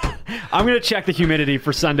 I'm going to check the humidity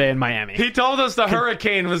for Sunday in Miami. He told us the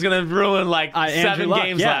hurricane was going to ruin like 7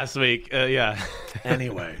 games last week. Yeah.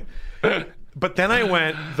 Anyway. But then I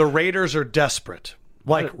went, the Raiders are desperate.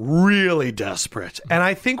 Like, really desperate. And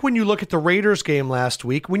I think when you look at the Raiders game last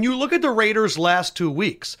week, when you look at the Raiders' last 2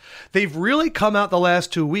 weeks, they've really come out the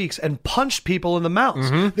last 2 weeks and punched people in the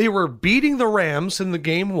mouths. They were beating the Rams in the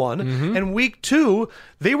game 1, and week 2,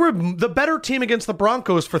 they were the better team against the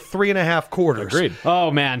Broncos for 3.5 quarters. Agreed.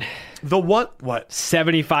 Oh, man. The what?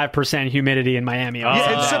 75% humidity in Miami.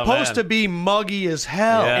 Yeah, it's supposed to be muggy as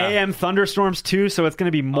hell. Yeah. AM thunderstorms, too, so it's going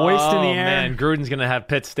to be moist in the air. Man, Gruden's going to have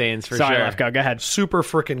pit stains for Sorry, sure. Lefko, go ahead. Super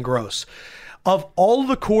freaking gross. Of all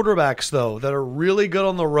the quarterbacks, though, that are really good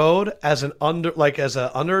on the road as an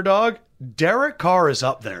underdog, Derek Carr is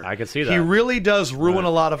up there. I can see that. He really does ruin a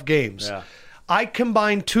lot of games. Yeah. I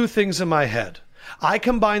combine 2 things in my head. I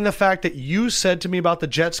combine the fact that you said to me about the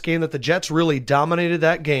Jets game that the Jets really dominated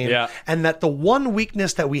that game, and that the one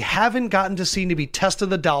weakness that we haven't gotten to see to be tested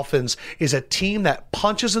the Dolphins is a team that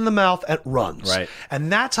punches in the mouth and runs. Right.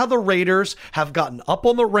 And that's how the Raiders have gotten up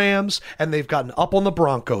on the Rams and they've gotten up on the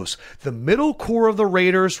Broncos. The middle core of the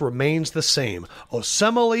Raiders remains the same.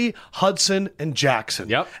 Osemele, Hudson, and Jackson.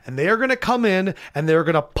 Yep. And they are going to come in and they're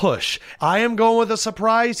going to push. I am going with a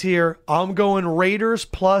surprise here. I'm going Raiders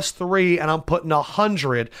 +3, and I'm putting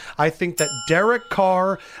 100. I think that Derek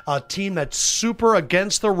Carr, a team that's super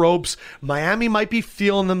against the ropes, Miami might be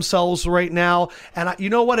feeling themselves right now. And you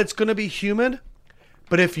know what? It's going to be humid.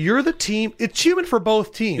 But if you're the team, it's humid for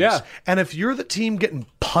both teams. Yeah. And if you're the team getting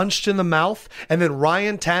punched in the mouth, and then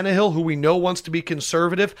Ryan Tannehill, who we know wants to be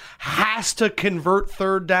conservative, has to convert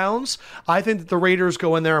third downs, I think that the Raiders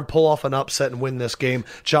go in there and pull off an upset and win this game.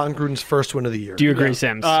 John Gruden's first win of the year. Do you agree,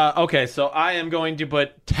 Sims? Okay, so I am going to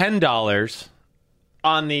put $10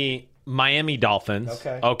 on the Miami Dolphins.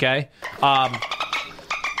 Okay. But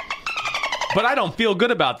I don't feel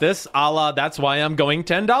good about this. That's why I'm going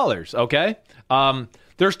 $10. Okay.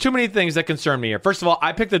 There's too many things that concern me here. First of all,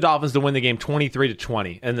 I picked the Dolphins to win the game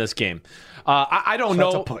 23-20 in this game. I don't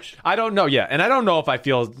know. That's a push. I don't know. Yeah, and I don't know if I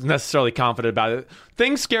feel necessarily confident about it.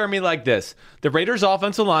 Things scare me like this. The Raiders'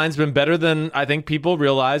 offensive line's been better than I think people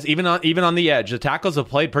realize. Even on the edge, the tackles have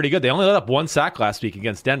played pretty good. They only let up 1 sack last week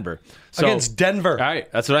against Denver. Against Denver. All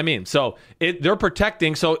right, that's what I mean. So they're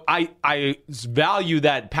protecting. So I value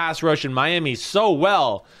that pass rush in Miami so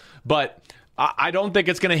well, but I don't think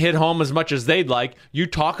it's going to hit home as much as they'd like.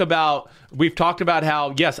 We've talked about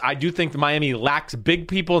how, yes, I do think Miami lacks big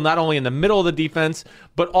people, not only in the middle of the defense,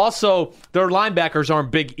 but also their linebackers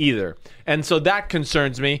aren't big either. And so that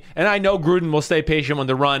concerns me. And I know Gruden will stay patient when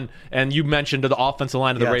the run, and you mentioned the offensive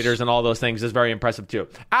line of the Raiders and all those things is very impressive too.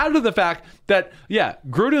 Out of the fact that,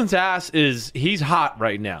 Gruden's ass he's hot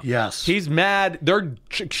right now. Yes. He's mad. They're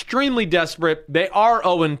extremely desperate. They are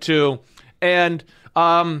 0-2. And,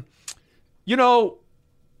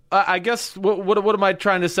 I guess what am I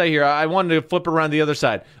trying to say here? I wanted to flip around the other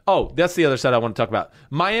side. Oh, that's the other side I want to talk about.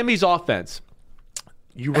 Miami's offense.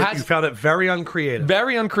 You found it very uncreative.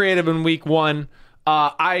 Very uncreative in week 1.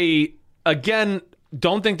 I, again,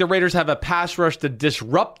 don't think the Raiders have a pass rush to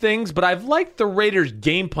disrupt things, but I've liked the Raiders'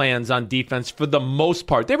 game plans on defense for the most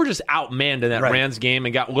part. They were just outmanned in that Rams game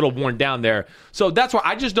and got a little worn down there. So that's why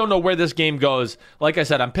I just don't know where this game goes. Like I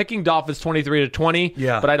said, I'm picking Dolphins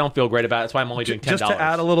 23-20, but I don't feel great about it. That's why I'm only doing $10. Just to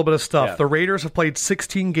add a little bit of stuff, the Raiders have played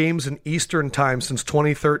 16 games in Eastern time since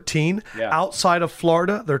 2013. Outside of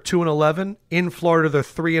Florida, they're 2-11. In Florida, they're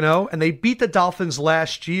 3-0, and they beat the Dolphins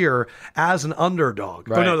last year as an underdog.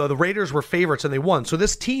 Right. No, the Raiders were favorites and they won. So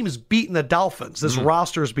this team's beaten the Dolphins. This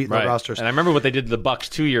roster's beaten the rosters. And I remember what they did to the Bucks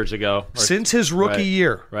 2 years ago. Since his rookie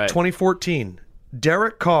year, 2014,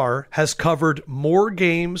 Derek Carr has covered more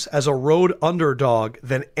games as a road underdog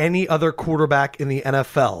than any other quarterback in the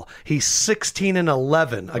NFL. He's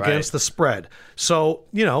 16-11 against the spread. So,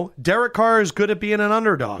 Derek Carr is good at being an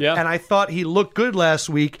underdog. And I thought he looked good last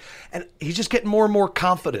week, and he's just getting more and more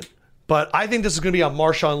confident. But I think this is going to be a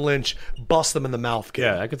Marshawn Lynch bust them in the mouth game.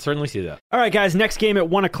 Yeah, I could certainly see that. All right, guys, next game at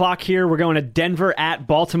 1 o'clock here. We're going to Denver at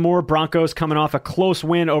Baltimore. Broncos coming off a close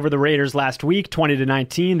win over the Raiders last week,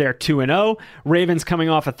 20-19. They're 2-0. Ravens coming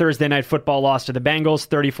off a Thursday night football loss to the Bengals,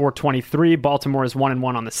 34-23. Baltimore is 1-1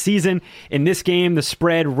 on the season. In this game, the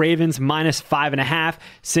spread, Ravens -5.5.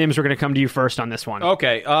 Sims, we're going to come to you first on this one.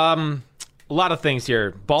 Okay, a lot of things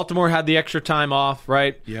here. Baltimore had the extra time off,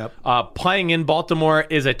 right? Yep. Playing in Baltimore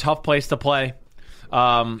is a tough place to play.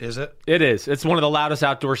 Is it? It is. It's one of the loudest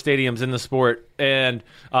outdoor stadiums in the sport. And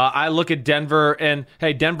I look at Denver, and,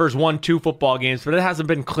 hey, Denver's won 2 football games, but it hasn't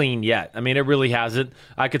been clean yet. I mean, it really hasn't.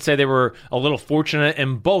 I could say they were a little fortunate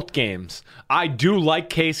in both games. I do like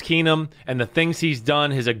Case Keenum and the things he's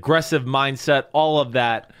done, his aggressive mindset, all of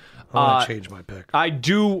that. I'm going to change my pick. I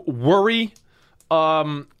do worry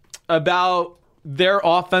about their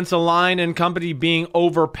offensive line and company being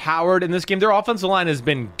overpowered in this game. Their offensive line has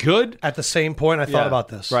been good. At the same point, I thought about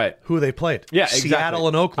this. Right. Who they played. Yeah, Seattle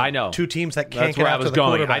and Oakland. I know. 2 teams that can't That's get where I after was the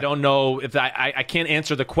going. quarterback. I don't know if I can't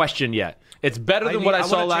answer the question yet. It's better than what I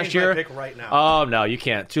saw last change year. my pick right now. Oh, no, you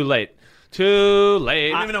can't. Too late. Too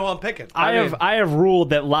late. I don't even know who I'm picking. I have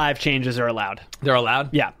ruled that live changes are allowed. They're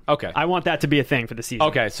allowed? Yeah. Okay. I want that to be a thing for the season.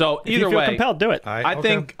 Okay, so If either you feel way. compelled, do it. I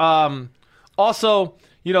think also,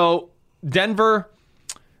 Denver.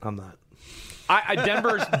 I'm not.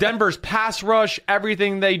 Denver's pass rush,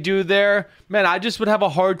 everything they do there, man, I just would have a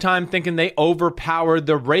hard time thinking they overpowered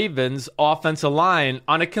the Ravens' offensive line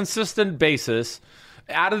on a consistent basis.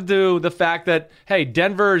 Added to the fact that, hey,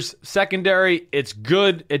 Denver's secondary, it's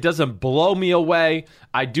good. It doesn't blow me away.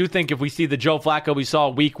 I do think if we see the Joe Flacco we saw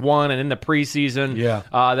week 1 and in the preseason,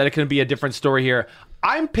 that it can be a different story here.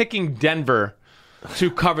 I'm picking Denver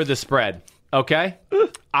to cover the spread. Okay?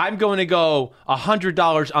 I'm going to go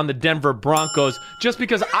 $100 on the Denver Broncos just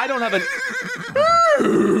because I don't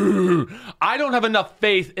have enough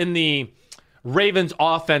faith in the Ravens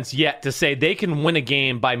offense yet to say they can win a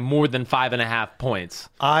game by more than 5.5 points.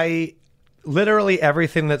 Literally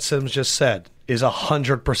everything that Sims just said is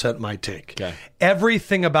 100% my take. Okay.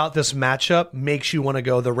 Everything about this matchup makes you want to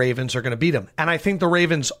go the Ravens are going to beat them. And I think the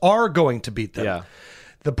Ravens are going to beat them. Yeah.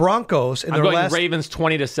 The Broncos in I'm their going Ravens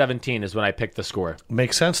 20-17 is when I picked the score.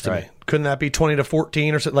 Makes sense to me. Couldn't that be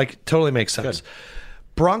 20-14 or something? Like, totally makes sense. Good.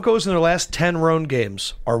 Broncos in their last 10 road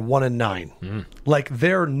games are 1-9. Like,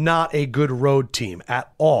 they're not a good road team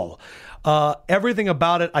at all. Everything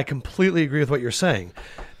about it, I completely agree with what you're saying.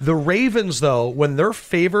 The Ravens, though, when they're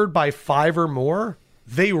favored by 5 or more,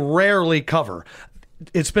 they rarely cover.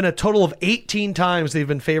 It's been a total of 18 times they've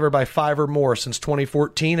been favored by 5 or more since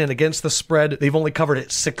 2014, and against the spread, they've only covered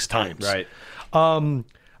it 6 times. Right.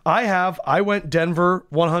 I went Denver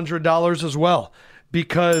 $100 as well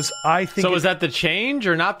because I think. So is that the change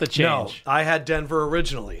or not the change? No, I had Denver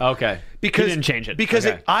originally. Okay. Because You didn't change it. Because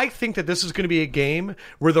Okay. I think that this is going to be a game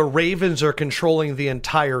where the Ravens are controlling the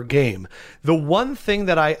entire game. The one thing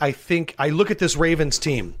that I think I look at this Ravens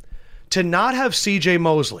team. to not have C.J.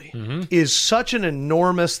 Mosley Mm-hmm. is such an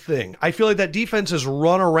enormous thing. I feel like that defense is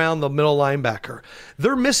run around the middle linebacker.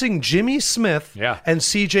 They're missing Jimmy Smith Yeah. and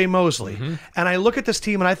C.J. Mosley. And I look at this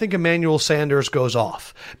team and I think Emmanuel Sanders goes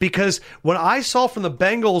off. Because what I saw from the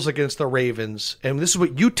Bengals against the Ravens, and this is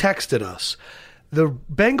what you texted us, the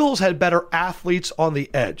Bengals had better athletes on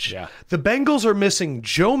the edge. Yeah. The Bengals are missing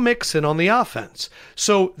Joe Mixon on the offense.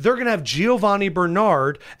 So they're going to have Giovanni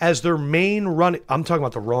Bernard as their main running. I'm talking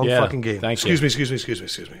about the wrong Yeah, fucking game. thank you. Excuse me.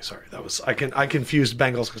 Sorry. That was I confused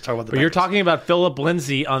Bengals because talking about the But Bengals. you're talking about Philip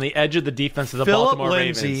Lindsay on the edge of the defense of the Philip Baltimore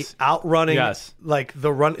Lindsay Ravens. outrunning Yes. like the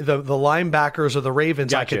linebackers of the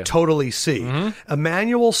Ravens. I Gotcha. could totally see.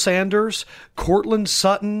 Emmanuel Sanders, Cortland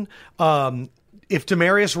Sutton, if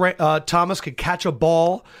Demaryius Thomas could catch a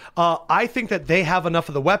ball, I think that they have enough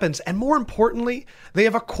of the weapons. And more importantly, they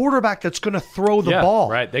have a quarterback that's going to throw the ball.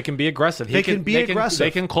 Right. They can be aggressive. They can be aggressive.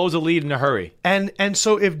 They can close a lead in a hurry. And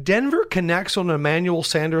so if Denver connects on Emmanuel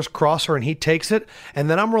Sanders crosser and he takes it, and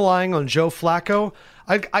then I'm relying on Joe Flacco,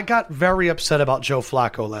 I got very upset about Joe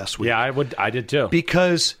Flacco last week. Yeah, I did too.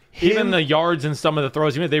 Because Even the yards and some of the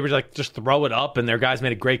throws, they were like just throw it up, and their guys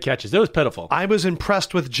made great catches. It was pitiful. I was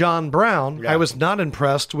impressed with John Brown. Yeah. I was not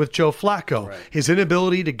impressed with Joe Flacco. His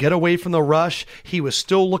inability to get away from the rush. He was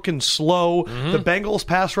still looking slow. The Bengals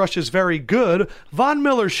pass rush is very good. Von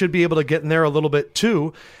Miller should be able to get in there a little bit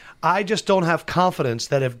too. I just don't have confidence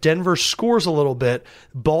that if Denver scores a little bit,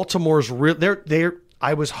 Baltimore's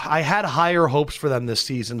I had higher hopes for them this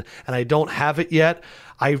season, and I don't have it yet.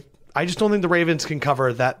 I just don't think the Ravens can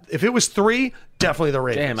cover that. If it was 3, definitely the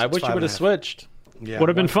Ravens. Damn, I It's wish you would have 5.5. switched. Yeah. Would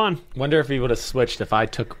have been fun. Wonder if he would have switched if I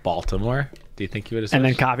took Baltimore. Do you think he would have switched? And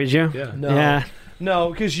then copied you? Yeah. No. Yeah.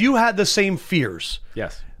 No, because you had the same fears.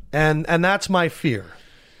 Yes. And that's my fear.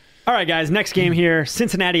 All right, guys. Next game here: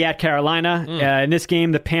 Cincinnati at Carolina. In this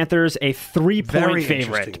game, the Panthers a 3-point Very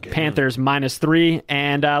favorite. interesting game. Panthers -3.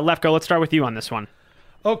 And Lefko, let's start with you on this one.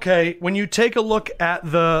 Okay, when you take a look at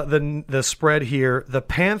the spread here, the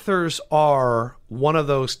Panthers are one of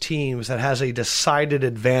those teams that has a decided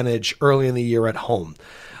advantage early in the year at home.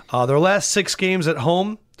 Their last 6 games at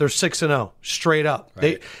home, they're 6-0 straight up.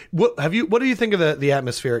 Right. What do you think of the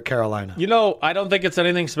atmosphere at Carolina? I don't think it's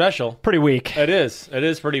anything special. Pretty weak. It is. It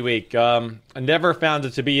is pretty weak. I never found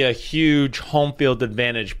it to be a huge home field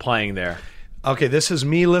advantage playing there. Okay, this is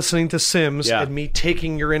me listening to Sims Yeah. and me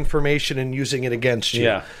taking your information and using it against you.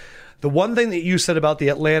 Yeah. The one thing that you said about the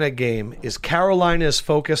Atlanta game is Carolina is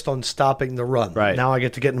focused on stopping the run. Right. Now I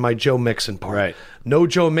get to get into my Joe Mixon part. Right. No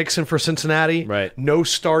Joe Mixon for Cincinnati. Right. No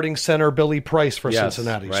starting center Billy Price for Yes,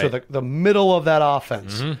 Cincinnati. right. So the middle of that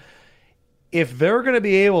offense. If they're going to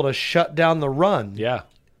be able to shut down the run Yeah.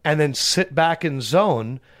 and then sit back in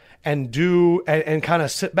zone and do and kind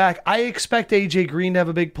of sit back, I expect AJ Green to have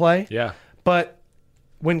a big play. Yeah. But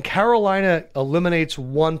when Carolina eliminates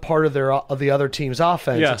one part of the other team's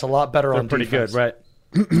offense, Yeah. it's a lot better They're on pretty defense. good, right?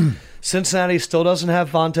 Cincinnati still doesn't have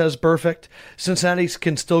Vontez Perfect. Cincinnati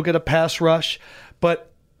can still get a pass rush,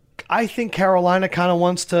 but I think Carolina kind of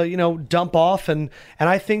wants to, dump off, and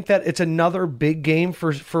I think that it's another big game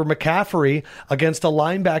for McCaffrey against a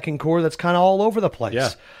linebacking core that's kind of all over the place. Yeah.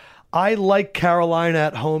 I like Carolina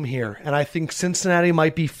at home here, and I think Cincinnati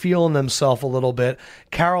might be feeling themselves a little bit.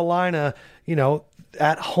 Carolina,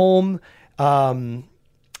 at home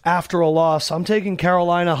after a loss, I'm taking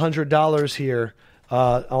Carolina $100 here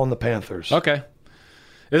on the Panthers. Okay.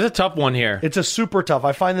 It's a tough one here. It's a super tough.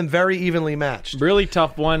 I find them very evenly matched. Really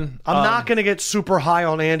tough one. I'm not going to get super high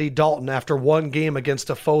on Andy Dalton after one game against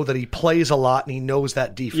a foe that he plays a lot and he knows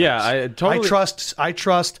that defense. Yeah, I totally- I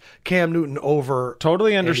trust Cam Newton over.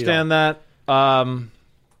 Totally Andy understand that.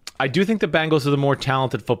 I do think the Bengals are the more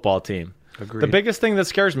talented football team. Agreed. The biggest thing that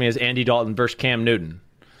scares me is Andy Dalton versus Cam Newton.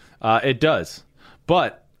 It does.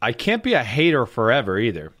 But I can't be a hater forever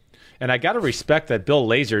either. And I got to respect that Bill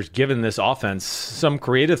Lazor's given this offense some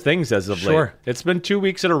creative things as of Sure. late. It's been 2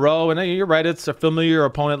 weeks in a row, and you're right, it's a familiar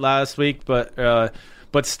opponent last week, but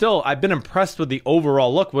still, I've been impressed with the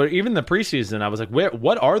overall look. Even the preseason, I was like,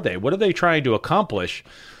 what are they? What are they trying to accomplish?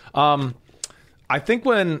 I think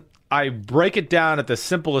when I break it down at the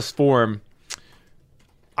simplest form,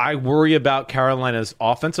 I worry about Carolina's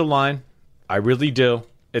offensive line. I really do.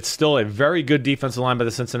 It's still a very good defensive line by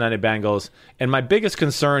the Cincinnati Bengals. And my biggest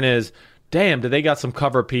concern is, damn, do they got some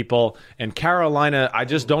cover people? And Carolina, I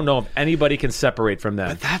just don't know if anybody can separate from them.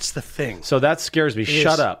 But that's the thing. So that scares me.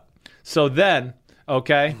 Shut up. So then,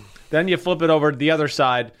 okay, then you flip it over to the other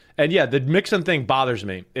side. And yeah, the Mixon thing bothers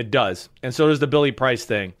me. It does. And so does the Billy Price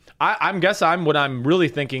thing. What I'm really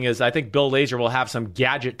thinking is I think Bill Lazor will have some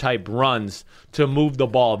gadget type runs to move the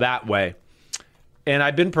ball that way. And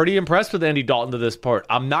I've been pretty impressed with Andy Dalton to this part.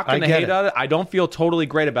 I'm not going to hate on it. I don't feel totally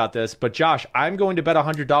great about this. But, Josh, I'm going to bet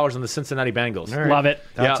 $100 on the Cincinnati Bengals. Right. Love it.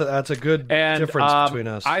 That's a good difference between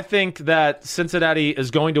us. I think that Cincinnati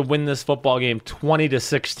is going to win this football game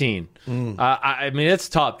 20-16. I mean, it's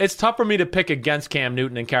tough. It's tough for me to pick against Cam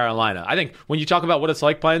Newton in Carolina. I think when you talk about what it's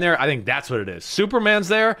like playing there, I think that's what it is. Superman's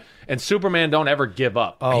there, and Superman don't ever give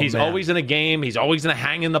up. He's always in a game. He's always going to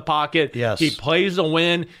hang in the pocket. Yes. He plays to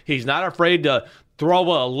win. He's not afraid to throw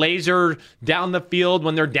a laser down the field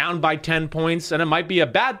when they're down by 10 points. And it might be a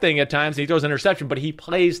bad thing at times. He throws an interception, but he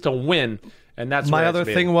plays to win. And that's my other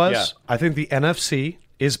thing was, I think the NFC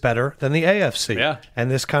is better than the AFC. Yeah.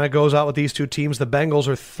 And this kind of goes out with these two teams. The Bengals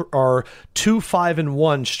are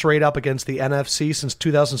 2-5-1 straight up against the NFC since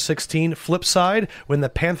 2016. Flip side, when the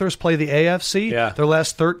Panthers play the AFC, their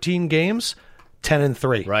last 13 games,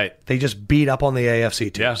 10-3. Right. They just beat up on the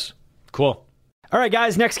AFC teams. Yeah. Cool. All right,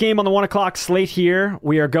 guys, next game on the 1 o'clock slate here.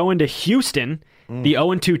 We are going to Houston. The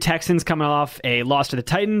 0-2 Texans coming off a loss to the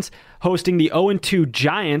Titans, hosting the 0-2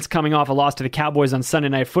 Giants coming off a loss to the Cowboys on Sunday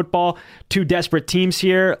Night Football. Two desperate teams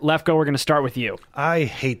here. Lefko, we're going to start with you. I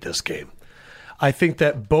hate this game. I think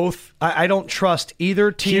that both... I don't trust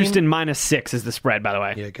either team. Houston -6 is the spread, by the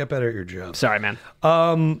way. Yeah, get better at your job. Sorry, man.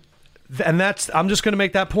 And I'm just going to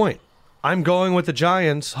make that point. I'm going with the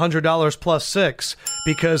Giants, $100 +6,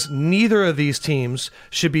 because neither of these teams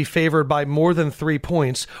should be favored by more than 3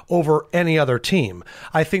 points over any other team.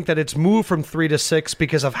 I think that it's moved from 3 to 6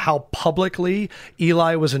 because of how publicly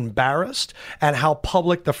Eli was embarrassed and how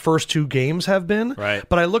public the first two games have been. Right.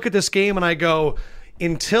 But I look at this game and I go,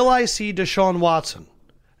 until I see Deshaun Watson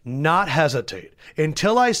not hesitate,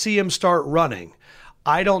 until I see him start running,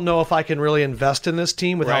 I don't know if I can really invest in this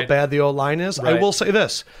team with how bad the O-line is. Right. I will say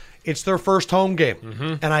this. It's their first home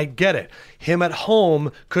game, and I get it. Him at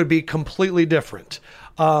home could be completely different.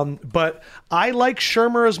 But I like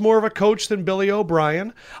Shermer as more of a coach than Billy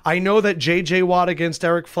O'Brien. I know that J.J. Watt against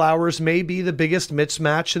Eric Flowers may be the biggest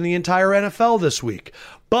mismatch in the entire NFL this week.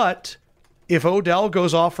 But if Odell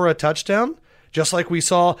goes off for a touchdown, just like we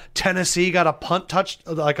saw Tennessee got a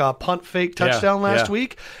punt fake touchdown last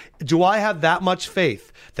week, do I have that much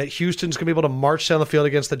faith that Houston's going to be able to march down the field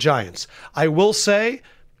against the Giants? I will say,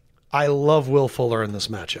 I love Will Fuller in this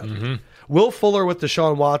matchup. Will Fuller with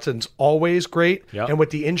Deshaun Watson's always great. Yep. And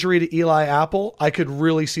with the injury to Eli Apple, I could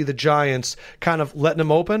really see the Giants kind of letting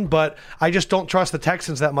him open. But I just don't trust the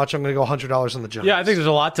Texans that much. I'm going to go $100 on the Giants. Yeah, I think there's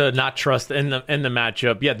a lot to not trust in the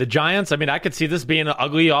matchup. Yeah, the Giants, I mean, I could see this being an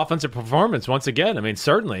ugly offensive performance once again. I mean,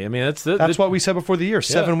 certainly. I mean, that's what we said before the year.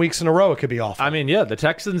 7 weeks in a row, it could be awful. I mean, yeah, the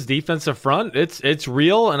Texans' defensive front, it's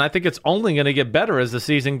real, and I think it's only going to get better as the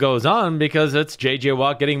season goes on because it's J.J.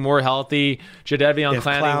 Watt getting more healthy, Jadeveon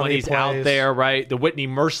Clowney when he's out there, right? The Whitney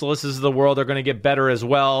Mercilesses of the world are going to get better as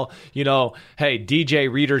well. You know, hey,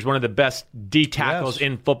 DJ Reader's one of the best D tackles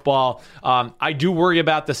in football. I do worry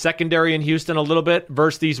about the secondary in Houston a little bit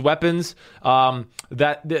versus these weapons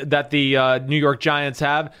that the New York Giants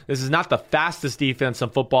have. This is not the fastest defense in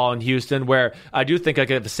football in Houston, where I do think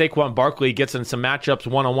like if Saquon Barkley gets in some matchups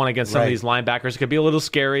one-on-one against some of these linebackers, it could be a little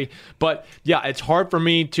scary. But yeah, it's hard for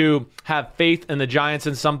me to have faith in the Giants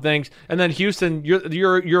in some things. And then Houston,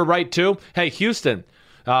 you're right too. Hey, Houston.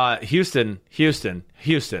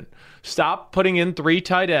 Stop putting in 3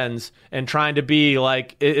 tight ends and trying to be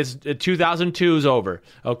like it's 2002's over,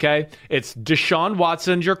 okay? It's Deshaun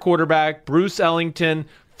Watson, your quarterback, Bruce Ellington,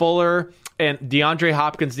 Fuller, and DeAndre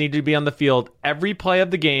Hopkins need to be on the field every play of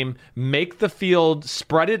the game. Make the field,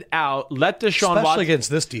 spread it out. Let Deshaun Watson, especially against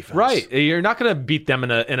this defense, right? You're not going to beat them in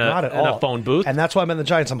a phone booth, and that's why I'm in the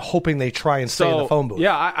Giants. I'm hoping they try and stay in the phone booth.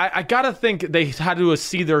 Yeah, I gotta think they had to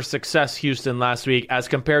see their success, Houston, last week as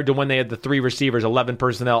compared to when they had the 3 receivers, 11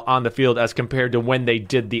 personnel on the field, as compared to when they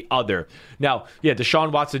did the other. Now, yeah,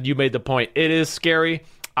 Deshaun Watson, you made the point. It is scary.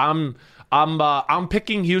 I'm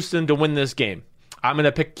picking Houston to win this game. I'm going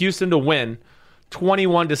to pick Houston to win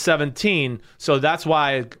 21-17. So that's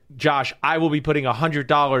why, Josh, I will be putting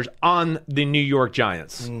 $100 on the New York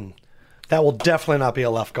Giants. That will definitely not be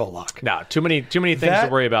a left go lock. No, too many things to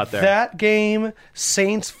worry about there. That game,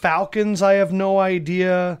 Saints-Falcons, I have no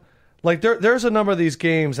idea. Like there's a number of these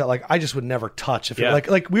games that like I just would never touch. If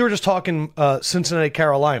like we were just talking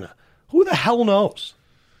Cincinnati-Carolina. Who the hell knows?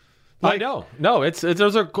 I know. No,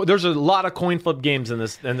 there's a lot of coin flip games in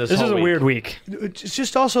this. This is a weird week. It's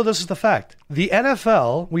just also, this is the fact. The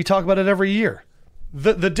NFL, we talk about it every year.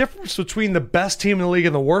 The difference between the best team in the league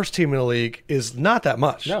and the worst team in the league is not that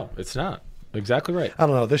much. No, it's not. exactly right. I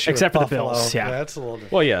don't know. This year, Except for the Buffalo, Bills, yeah. That's a little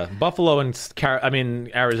different. Well, yeah, Buffalo and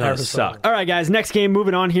Arizona suck. All right, guys. Next game,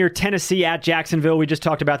 moving on here. Tennessee at Jacksonville. We just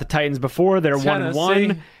talked about the Titans before. They're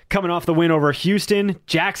 1-1, coming off the win over Houston.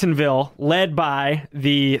 Jacksonville, led by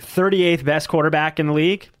the 38th best quarterback in the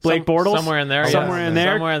league, Blake Bortles. Somewhere in there. Somewhere in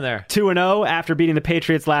there. 2-0 after beating the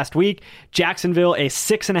Patriots last week. Jacksonville, a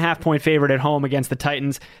 6.5-point favorite at home against the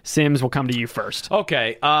Titans. Sims, will come to you first.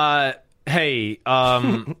 Okay.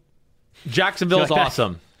 Jacksonville's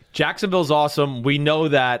awesome. Jacksonville's awesome. We know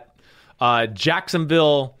that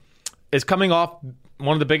Jacksonville is coming off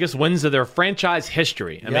one of the biggest wins of their franchise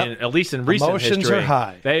history. I mean, at least in recent history. Emotions are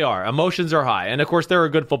high. They are. Emotions are high. And, of course, they're a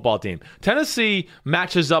good football team. Tennessee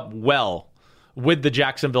matches up well with the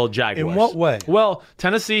Jacksonville Jaguars. In what way? Well,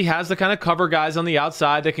 Tennessee has the kind of cover guys on the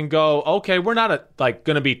outside that can go, okay, we're not going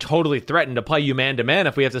to be totally threatened to play you man-to-man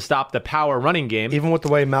if we have to stop the power running game. Even with the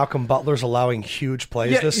way Malcolm Butler's allowing huge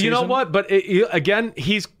plays this season. You know what? But, again,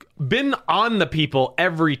 he's been on the people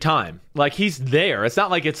every time. Like, he's there. It's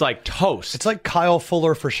not like it's like toast. It's like Kyle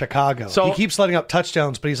Fuller for Chicago. So he keeps letting up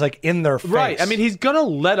touchdowns, but he's like in their face. Right. I mean, they're going to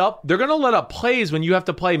let up plays when you have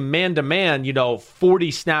to play man-to-man,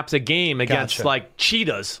 40 snaps a game against, like,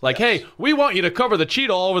 cheetahs. Like, hey, we want you to cover the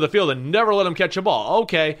cheetah all over the field and never let him catch a ball.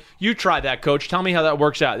 Okay, you try that, coach. Tell me how that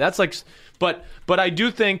works out. That's like, but I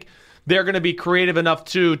do think they're going to be creative enough,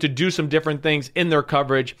 too, to do some different things in their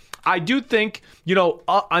coverage. I do think,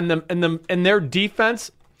 in their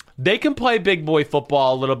defense, they can play big boy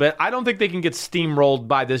football a little bit. I don't think they can get steamrolled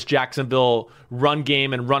by this Jacksonville run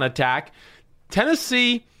game and run attack.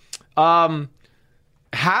 Tennessee has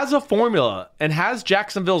a formula and has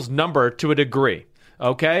Jacksonville's number to a degree.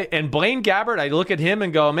 Okay? And Blaine Gabbert, I look at him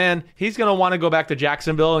and go, man, he's going to want to go back to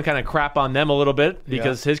Jacksonville and kind of crap on them a little bit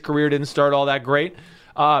because his career didn't start all that great.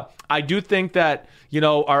 I do think that,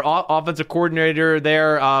 our offensive coordinator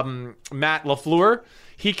there, Matt LaFleur,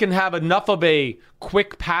 he can have enough of a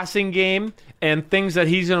quick passing game and things that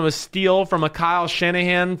he's going to steal from a Kyle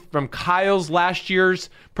Shanahan, from Kyle's last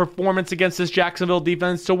year's performance against this Jacksonville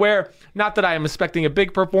defense, to where, not that I am expecting a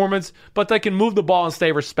big performance, but they can move the ball and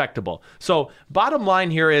stay respectable. So bottom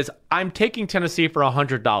line here is I'm taking Tennessee for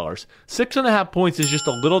 $100. 6.5 points is just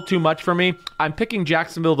a little too much for me. I'm picking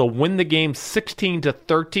Jacksonville to win the game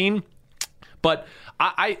 16-13, but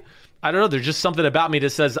I don't know. There's just something about me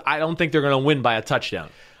that says I don't think they're going to win by a touchdown.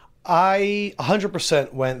 I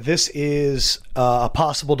 100% went, this is a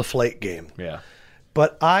possible deflate game. Yeah.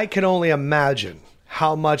 But I can only imagine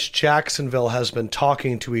how much Jacksonville has been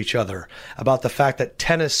talking to each other about the fact that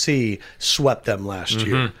Tennessee swept them last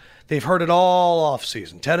year. They've heard it all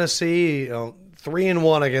offseason. Tennessee,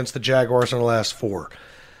 3-1 against the Jaguars in the last 4.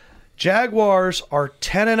 Jaguars are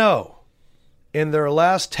 10-0 in their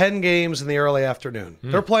last 10 games in the early afternoon.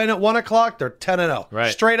 They're playing at 1 o'clock. They're 10-0.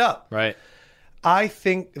 Right. Straight up. Right. I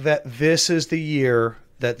think that this is the year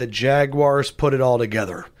that the Jaguars put it all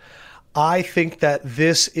together. I think that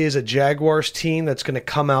this is a Jaguars team that's going to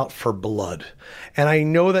come out for blood. And I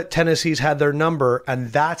know that Tennessee's had their number,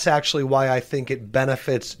 and that's actually why I think it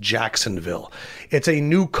benefits Jacksonville. It's a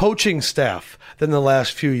new coaching staff than the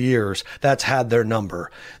last few years that's had their number.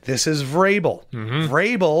 This is Vrabel.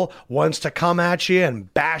 Vrabel wants to come at you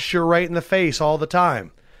and bash you right in the face all the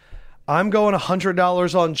time. I'm going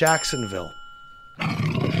 $100 on Jacksonville.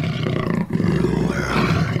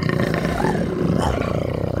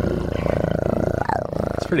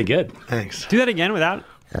 It's pretty good. Thanks. Do that again without...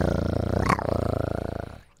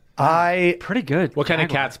 Pretty good. What kind of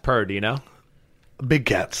cats purr, do you know? Big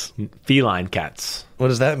cats. Feline cats. What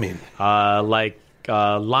does that mean?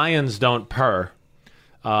 Lions don't purr,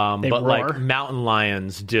 but roar. like mountain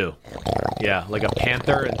lions do. Yeah, like a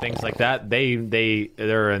panther and things like that.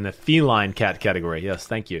 They're in the feline cat category. Yes,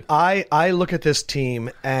 thank you. I look at this team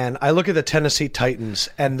and I look at the Tennessee Titans,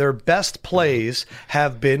 and their best plays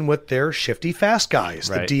have been with their shifty fast guys,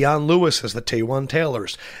 Right. the Deion Lewises, the Taywan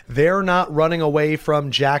Taylors. They're not running away from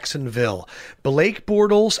Jacksonville. Blake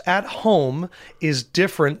Bortles at home is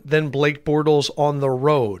different than Blake Bortles on the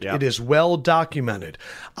road. Yeah. It is well documented.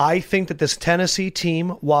 I think that this Tennessee team,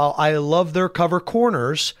 while I love their cover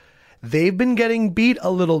corners, they've been getting beat a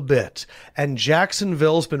little bit, and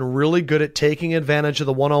Jacksonville's been really good at taking advantage of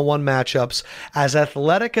the one-on-one matchups. As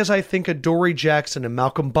athletic as I think Adoree Jackson and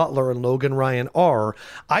Malcolm Butler and Logan Ryan are,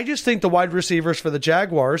 I just think the wide receivers for the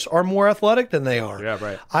Jaguars are more athletic than they are. Yeah,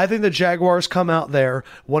 right. I think the Jaguars come out there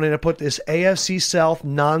wanting to put this AFC South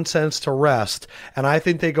nonsense to rest, and I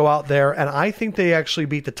think they go out there, and I think they actually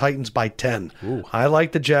beat the Titans by 10. Ooh. I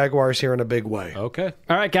like the Jaguars here in a big way. Okay.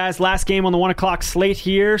 All right, guys, last game on the 1 o'clock slate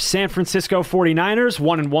here. San Francisco 49ers,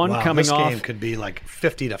 1-1, coming this off. game could be like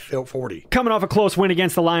 50 to 40. Coming off a close win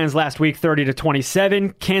against the Lions last week,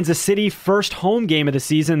 30-27. Kansas City, first home game of the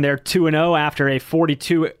season. They're 2-0 after a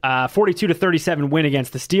 42-37 win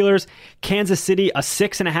against the Steelers. Kansas City, a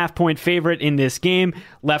 6.5-point favorite in this game.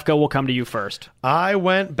 Lefko, will come to you first. I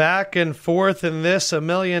went back and forth in this a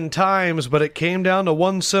million times, but it came down to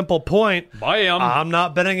one simple point. Bam. I'm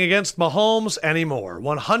not betting against Mahomes anymore.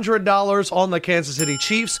 $100 on the Kansas City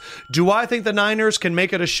Chiefs. Do I think the Niners can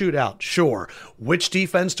make it a shootout? Sure. Which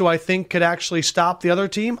defense do I think could actually stop the other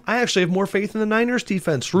team? I actually have more faith in the Niners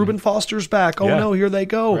defense. Reuben Foster's back. Oh, Yeah. no, here they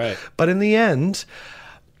go. Right. But in the end,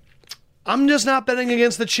 I'm just not betting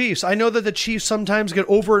against the Chiefs. I know that the Chiefs sometimes get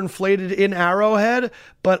overinflated in Arrowhead,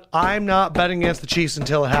 but I'm not betting against the Chiefs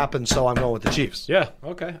until it happens, so I'm going with the Chiefs. Yeah.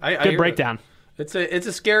 Okay. I Good hear breakdown. it. It's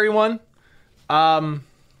a scary one.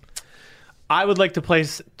 I would like to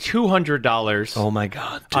place $200 Oh, my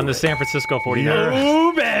God. on the San Francisco 49ers.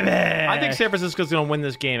 Ooh, baby. I think San Francisco's going to win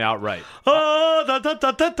this game outright. I'm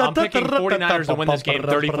I'm picking 49ers to win this game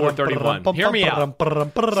 34-31. Hear me out.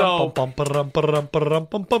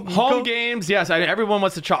 Home games, yes. Everyone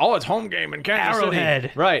wants to try. Oh, it's home game in Kansas Arrowhead.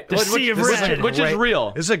 City. Right. The Sea of Red. Which is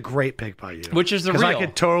real. This is a great pick by you. Which is the 'Cause I real.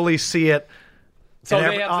 could totally see it. So And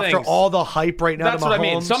they have after things. all the hype right now That's to what I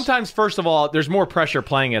mean. Mahomes- Sometimes, first of all, there's more pressure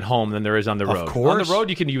playing at home than there is on the road. course. On the road,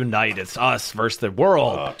 you can unite. It's us versus the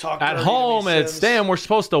world. talk At dirty home, to me, it's Sims. damn, we're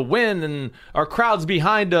supposed to win, and our crowd's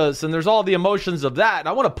behind us, and there's all the emotions of that. And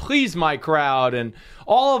I want to please my crowd, and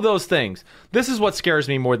all of those things. This is what scares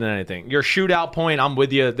me more than anything. Your shootout point, I'm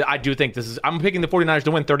with you. I do think I'm picking the 49ers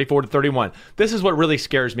to win 34-31. This is what really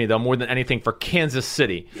scares me, though, more than anything for Kansas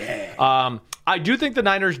City. Yeah. I do think the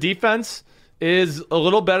Niners defense is a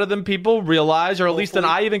little better than people realize, or at least than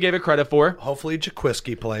I even gave it credit for. Hopefully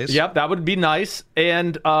Jaquiski plays. Yep, that would be nice.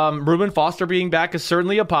 And Reuben Foster being back is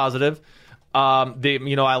certainly a positive. I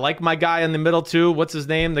like my guy in the middle too. What's his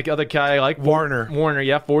name? The other guy I like? Warner. Warner,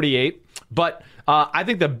 yeah, 48. But I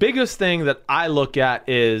think the biggest thing that I look at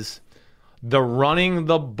is the running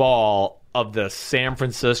the ball of the San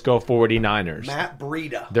Francisco 49ers. Matt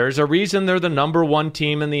Breida. There's a reason they're the number one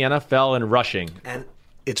team in the NFL in rushing. And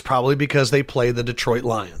it's probably because they play the Detroit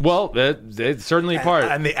Lions. Well, it's certainly part.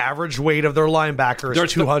 And the average weight of their linebacker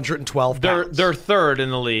is 212 pounds. They're third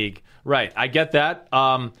in the league. Right. I get that.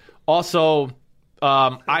 Also,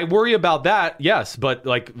 I worry about that, yes, but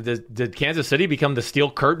like, did Kansas City become the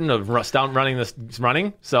steel curtain of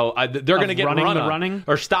running? So they're going to get running run the on. running?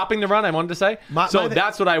 Or stopping the run, I wanted to say.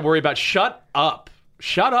 That's what I worry about. Shut up.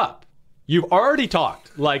 Shut up. You've already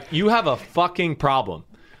talked. Like, you have a fucking problem.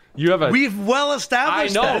 We've well I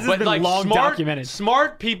established know, that. has but been like long documented.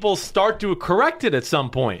 smart people start to correct it at some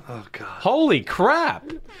point. Oh, God. Holy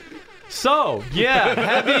crap. So, yeah,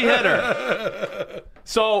 heavy hitter.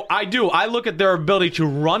 So I look at their ability to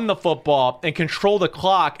run the football and control the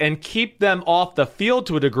clock and keep them off the field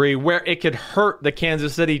to a degree where it could hurt the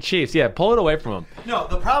Kansas City Chiefs. Yeah, pull it away from them. No,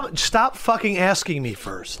 the problem. Stop fucking asking me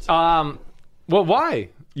first. Well, why?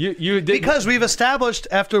 You did Because we've established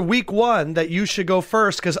after week 1 that you should go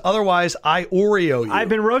first, because otherwise I Oreo you. I've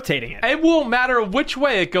been rotating it. It won't matter which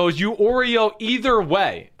way it goes. You Oreo either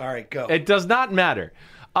way. All right, go. It does not matter.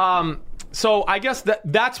 So I guess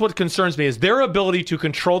that's what concerns me is their ability to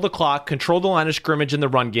control the clock, control the line of scrimmage in the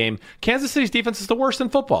run game. Kansas City's defense is the worst in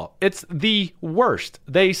football. It's the worst.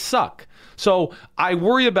 They suck. So I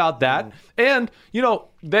worry about that. And,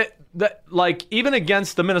 that like even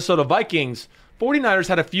against the Minnesota Vikings, 49ers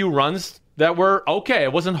had a few runs that were okay.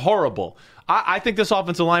 It wasn't horrible. I think this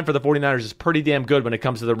offensive line for the 49ers is pretty damn good when it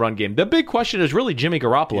comes to the run game. The big question is really Jimmy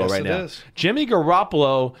Garoppolo right now. Is. Jimmy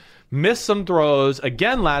Garoppolo missed some throws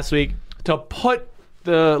again last week to put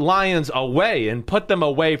the Lions away and put them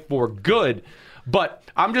away for good. But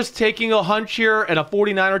I'm just taking a hunch here and a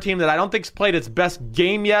 49er team that I don't think's played its best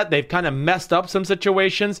game yet. They've kind of messed up some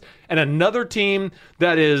situations. And another team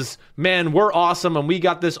that is, man, we're awesome and we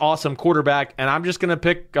got this awesome quarterback. And I'm just going to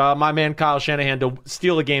pick my man Kyle Shanahan to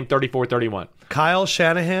steal a game 34-31. Kyle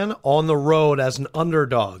Shanahan on the road as an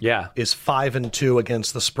underdog is 5-2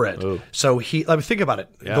 against the spread. Ooh. So think about it.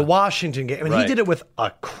 Yeah. The Washington game. I mean, Right. he did it with a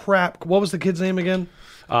crap. What was the kid's name again?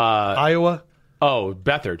 Iowa. Oh,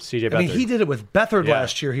 Beathard, CJ Beathard. I mean, he did it with Beathard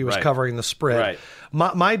last year. He was Right. covering the spread. Right.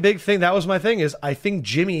 My big thing, that was my thing, is I think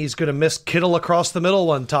Jimmy's going to miss Kittle across the middle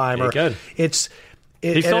one time. He could.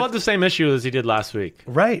 He still had the same issue as he did last week.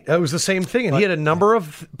 Right. It was the same thing. And he had a number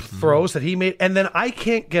of throws that he made. And then I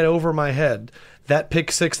can't get over my head that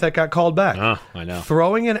pick six that got called back. Oh, I know.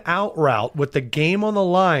 Throwing an out route with the game on the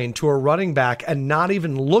line to a running back and not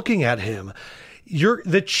even looking at him.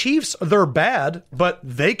 the Chiefs, they're bad, but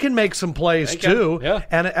they can make some plays too. Yeah.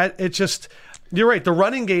 And it's just, you're right. The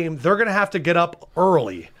running game, they're going to have to get up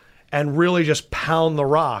early and really just pound the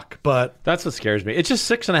rock. But That's what scares me. It's just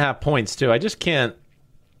 6.5 points too. I just can't.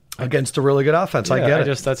 against a really good offense, I get it.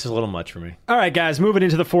 That's just a little much for me. All right, guys, moving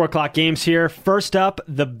into the 4 o'clock games here. First up,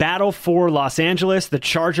 the battle for Los Angeles, the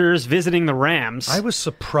Chargers visiting the Rams. I was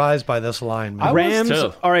surprised by this line, man. I was Rams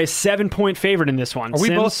too. are a 7-point favorite in this one. Are we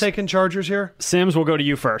Sims, both taking Chargers here? Sims, we'll go to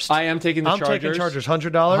you first. I am taking the I'm Chargers. taking Chargers.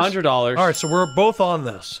 $100? $100. All right, so we're both on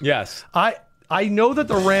this. Yes. I know that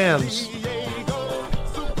the Rams.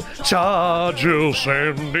 Chargers,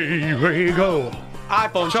 San Diego.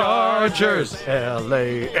 iPhone Chargers.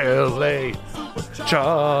 LA.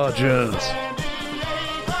 Chargers.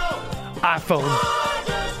 iPhone.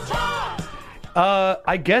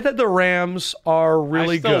 I get that the Rams are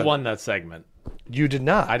really I still good. won that segment. You did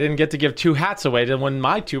not. I didn't get to give 2 hats away to when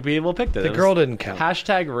my 2 people picked it. The girl didn't count.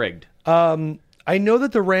 Hashtag rigged. I know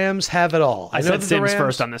that the Rams have it all. I know said that the Sims Rams,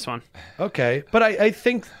 first on this one. Okay, but I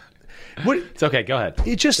think what It's okay. Go ahead.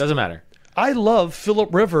 it just Doesn't matter. I love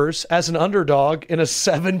Phillip Rivers as an underdog in a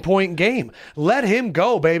 7-point game. Let him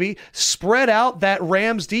go, baby. Spread out that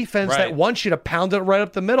Rams defense that Right. wants you to pound it right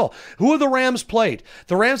up the middle. Who have the Rams played?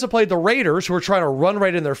 The Rams have played the Raiders, who are trying to run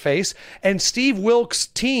right in their face, and Steve Wilkes'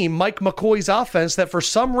 team, Mike McCoy's offense, that for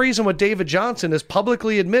some reason with David Johnson is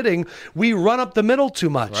publicly admitting we run up the middle too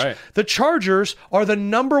much. Right. The Chargers are the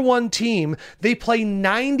number 1 team. They play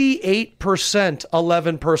 98%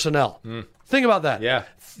 11 personnel. Think about that. Yeah.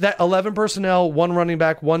 That 11 personnel, 1 running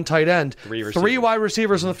back, 1 tight end, 3 receivers. 3 wide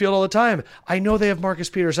receivers on the field all the time. I know they have Marcus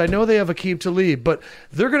Peters. I know they have Aqib Talib, but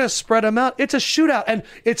they're going to spread them out. It's a shootout, and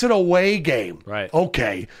it's an away game. Right.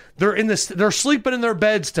 Okay. They're in this. They're sleeping in their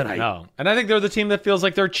beds tonight. No. And I think they're the team that feels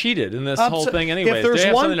like they're cheated in this whole thing If anyways. there's They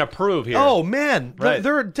have one- something to prove here. Oh, man. Right.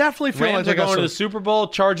 They're definitely feeling Rams like are they got going to the some Super Bowl.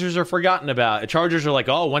 Chargers are forgotten about. Chargers are like,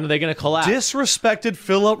 oh, when are they going to collapse? disrespected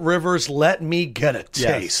Phillip Rivers. Let me get a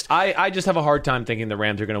Yes. taste. I just have a hard time thinking the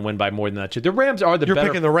Rams are going to win by more than that. The Rams are the You're better.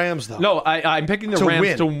 picking the Rams, though. No, I'm picking the To Rams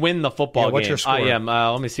win. to win the football Yeah, what's game. your score? I am.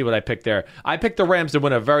 Let me see what I picked there. I picked the Rams to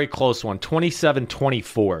win a very close one,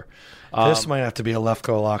 27-24. This might have to be a left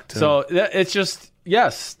go lock, too. So it's just,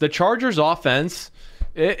 yes, the Chargers offense,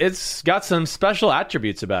 it's got some special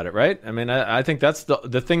attributes about it, right? I mean, I think that's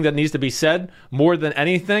the thing that needs to be said more than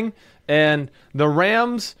anything. And the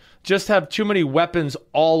Rams just have too many weapons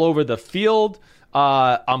all over the field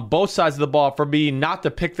on both sides of the ball for me not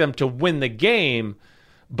to pick them to win the game,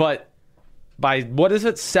 but by what is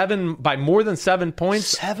it? By more than 7 points.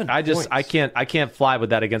 7 points. I can't fly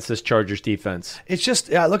with that against this Chargers defense. It's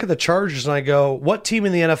just, I look at the Chargers and I go, what team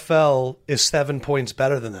in the NFL is 7 points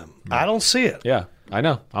better than them? I don't see it. Yeah, I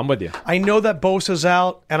know. I'm with you. I know that Bosa's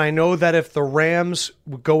out, and I know that if the Rams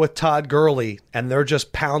would go with Todd Gurley and they're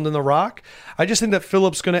just pounding the rock, I just think that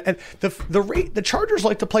Phillip's going to. And the Chargers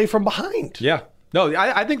like to play from behind. Yeah. No,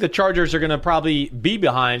 I think the Chargers are going to probably be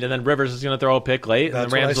behind, and then Rivers is going to throw a pick late, and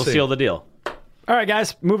That's the Rams what I will see. seal the deal. All right,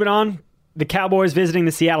 guys, moving on. The Cowboys visiting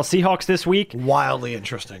the Seattle Seahawks this week. Wildly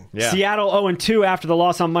interesting. Yeah. Seattle 0-2 after the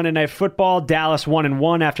loss on Monday Night Football. Dallas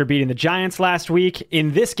 1-1 after beating the Giants last week.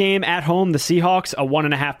 In this game at home, the Seahawks a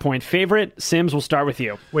 1.5-point favorite. Sims, we'll start with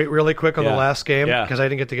you. Wait, really quick on the Yeah. last game, Yeah. because I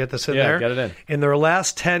didn't get to get this in Yeah, there. get it in. In their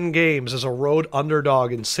last 10 games as a road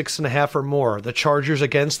underdog in 6.5 or more, the Chargers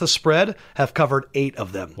against the spread have covered 8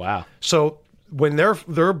 of them. Wow. So when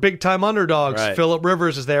they're big time underdogs, Right. Phillip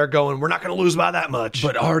Rivers is there going, we're not going to lose by that much.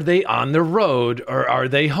 But are they on the road or are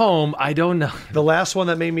they home? I don't know. The last one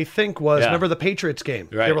that made me think was, Yeah. remember the Patriots game?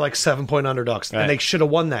 Right. They were like 7-point underdogs, Right. and they should have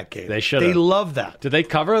won that game. They should have. They love that. Did they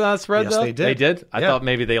cover that spread, Yes, though? they did. They did? I Yeah. thought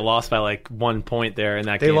maybe they lost by like 1 point there in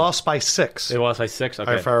that They game. lost by 6, They lost by 6?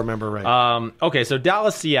 Okay. if I remember right. Okay, so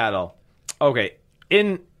Dallas, Seattle. Okay,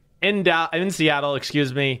 in Seattle,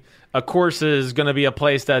 excuse me, of course, is going to be a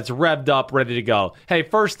place that's revved up, ready to go. Hey,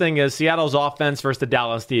 first thing is Seattle's offense versus the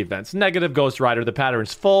Dallas defense. Negative Ghost Rider. The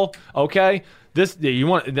pattern's full. Okay,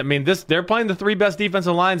 they're playing the 3 best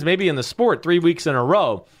defensive lines maybe in the sport 3 weeks in a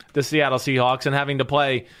row. The Seattle Seahawks, and having to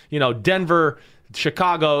play, Denver,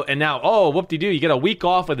 Chicago, and now, whoop-de-doo, you get a week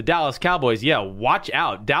off with the Dallas Cowboys. Yeah, watch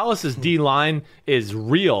out. Dallas's D-line is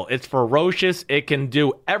real. It's ferocious. It can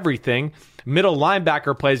do everything. Middle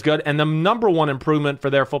linebacker plays good, and the number one improvement for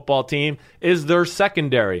their football team is their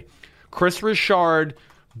secondary. Chris Richard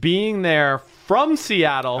being there from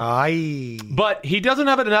Seattle, but he doesn't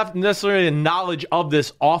have enough necessarily knowledge of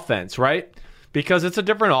this offense, right? Because it's a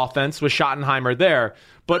different offense with Schottenheimer there.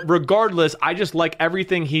 But regardless, I just like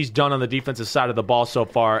everything he's done on the defensive side of the ball so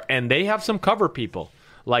far, and they have some cover people.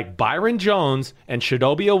 like Byron Jones and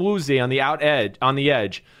Chidobe Awuzie on the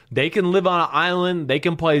edge. They can live on an island. They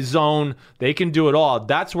can play zone. They can do it all.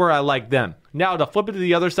 That's where I like them. Now, to flip it to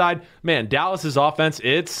the other side, man, Dallas's offense,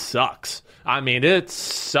 it sucks. I mean, it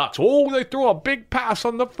sucks. Oh, they threw a big pass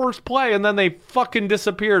on the first play, and then they fucking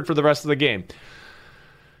disappeared for the rest of the game.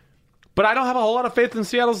 But I don't have a whole lot of faith in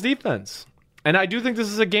Seattle's defense. And I do think this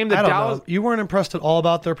is a game that I don't Dallas... know. You weren't impressed at all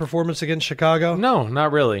about their performance against Chicago? No,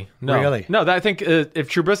 not really. No. Really? No, I think if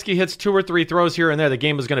Trubisky hits 2 or 3 throws here and there, the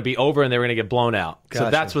game is going to be over and they're going to get blown out. Gotcha.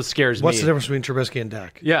 So that's what scares me. What's the difference between Trubisky and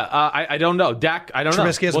Dak? Yeah, I don't know. Dak, I don't know.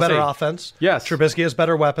 Trubisky has We'll better see. offense. Yes. Trubisky has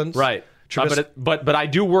better weapons. Right. But I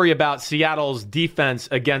do worry about Seattle's defense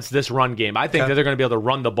against this run game. I think that they're going to be able to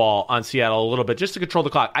run the ball on Seattle a little bit just to control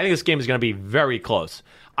the clock. I think this game is going to be very close.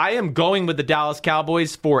 I am going with the Dallas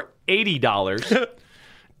Cowboys for $80.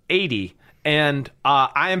 80. And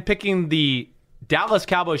I am picking the Dallas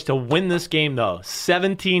Cowboys to win this game, though,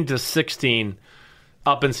 17-16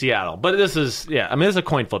 up in Seattle. But this is, this is a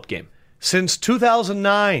coin flip game. Since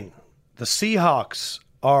 2009, the Seahawks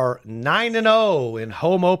are 9-0 in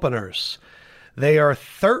home openers. They are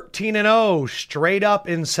 13-0 straight up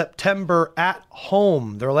in September at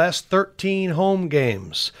home, their last 13 home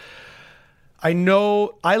games. I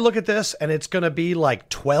know, I look at this and it's going to be like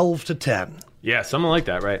 12-10. Yeah, something like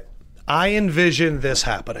that, right? I envision this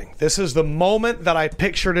happening. This is the moment that I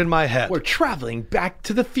pictured in my head. We're traveling back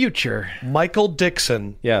to the future. Michael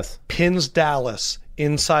Dixon pins Dallas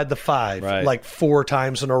inside the 5 like 4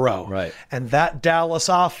 times in a row. Right. And that Dallas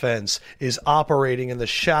offense is operating in the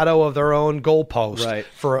shadow of their own goalpost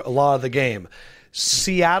for a lot of the game.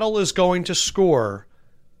 Seattle is going to score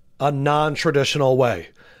a non-traditional way.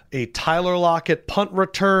 A Tyler Lockett punt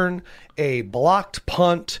return, a blocked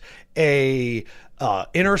punt, a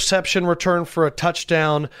interception return for a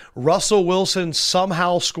touchdown. Russell Wilson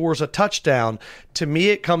somehow scores a touchdown. To me,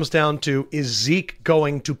 it comes down to, is Zeke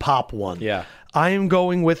going to pop one? Yeah. I am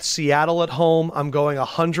going with Seattle at home. I'm going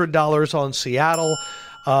 $100 on Seattle.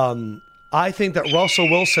 I think that Russell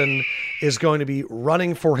Wilson is going to be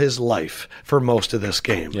running for his life for most of this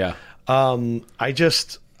game. Yeah. I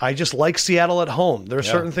just like Seattle at home. There are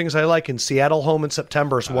certain things I like, and Seattle home in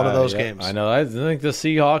September is one of those games. I know. I think the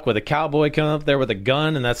Seahawk with a cowboy coming up there with a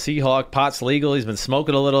gun, and that Seahawk pot's legal. He's been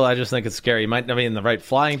smoking a little. I just think it's scary. He might not be in the right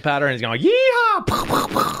flying pattern. He's going,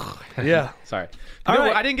 yeehaw! Yeah. Sorry. All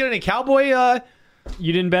right. I didn't get any cowboy.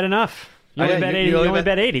 You didn't bet enough. You only bet 80. you You only only bet-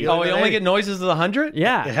 bet 80. you Oh, only we bet only 80. get noises of the 100?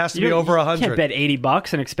 Yeah. It has to You be don't- over You 100. can't bet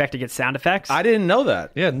 $80 and expect to get sound effects. I didn't know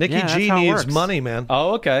that. Yeah, Nikki Yeah, that's G how it needs works. money, man.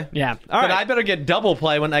 Oh, okay. Yeah. All But right. I better get double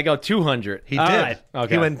play when I go 200. He All did. right.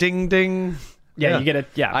 Okay. He went ding, ding. yeah, you get it.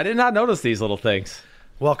 Yeah. I did not notice these little things.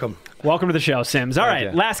 Welcome. Welcome to the show, Sims. All right,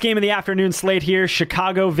 you. last game of the afternoon slate here.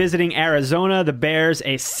 Chicago visiting Arizona. The Bears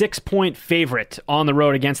a 6-point favorite on the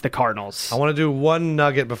road against the Cardinals. I want to do one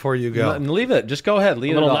nugget before you go. Leave it. Just go ahead.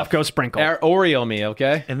 Leave A little it off. Lefko sprinkle. Oreo me,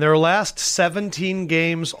 okay? In their last 17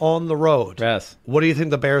 games on the road, Yes. what do you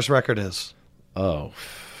think the Bears' record is? Oh.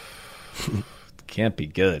 Can't be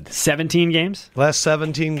good. 17 games? Last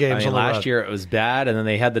 17 games on the road. Last year it was bad, and then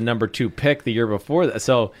they had the number 2 pick the year before that.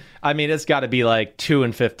 So, it's got to be like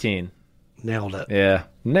 2-15. Nailed it. Yeah.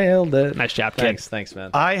 Nailed it. Nice job, kid. Thanks, man.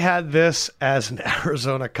 I had this as an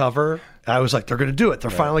Arizona cover. I was like, they're going to do it.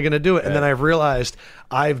 They're finally going to do it. And then I realized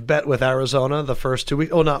I've bet with Arizona the first 2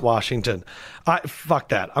 weeks. Oh, not Washington. Fuck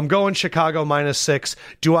that. I'm going Chicago -6.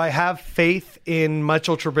 Do I have faith in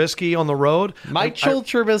Mitchell Trubisky on the road?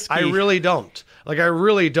 Trubisky. I really don't. I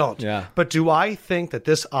really don't. Yeah. But do I think that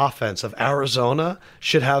this offense of Arizona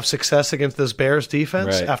should have success against this Bears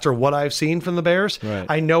defense Right. after what I've seen from the Bears? Right.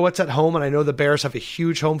 I know it's at home, and I know the Bears have a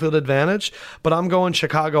huge home field advantage, but I'm going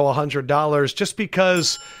Chicago $100 just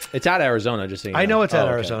because It's at Arizona, just so you know. I know it's at Oh,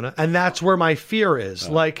 okay. Arizona, and that's where my fear is.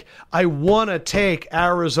 Like, I want to take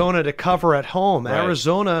Arizona to cover at home. Right.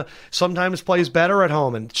 Arizona sometimes plays better at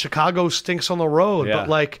home, and Chicago stinks on the road. Yeah. But,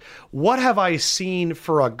 like, what have I seen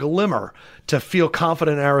for a glimmer to feel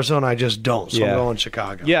confident in Arizona? I just don't. So I'm going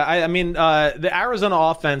Chicago. Yeah, the Arizona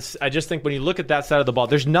offense, I just think when you look at that side of the ball,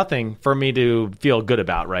 there's nothing for me to feel good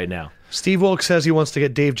about right now. Steve Wilkes says he wants to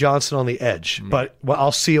get Dave Johnson on the edge, but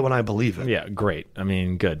I'll see it when I believe it. Yeah, great.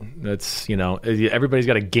 Good. That's, everybody's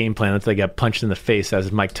got a game plan until they get punched in the face,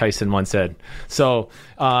 as Mike Tyson once said. So,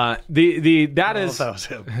 that is That was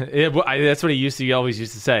him. that's what he always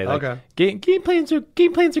used to say. Like, Okay. Game plans are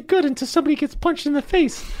good until somebody gets punched in the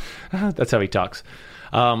face. That's how he talks.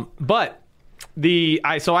 But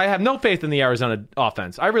So I have no faith in the Arizona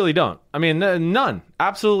offense. I really don't. I mean, none.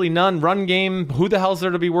 Absolutely none. Run game, who the hell's there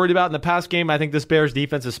to be worried about? In the past game, I think this Bears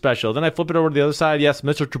defense is special. Then I flip it over to the other side. Yes,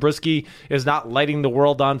 Mitchell Trubisky is not lighting the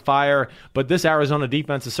world on fire, but this Arizona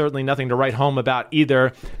defense is certainly nothing to write home about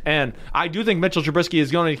either. And I do think Mitchell Trubisky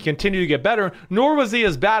is going to continue to get better, nor was he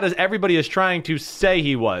as bad as everybody is trying to say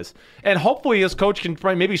he was. And hopefully his coach can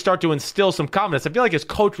maybe start to instill some confidence. I feel like his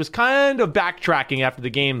coach was kind of backtracking after the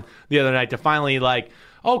game the other night to finally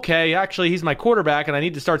okay, actually, he's my quarterback, and I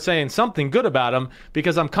need to start saying something good about him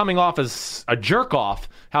because I'm coming off as a jerk-off,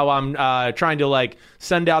 how I'm trying to,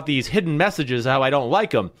 send out these hidden messages how I don't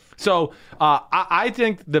like him. So I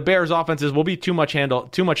think the Bears' offenses will be too much to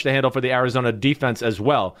handle for the Arizona defense as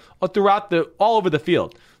well, all over the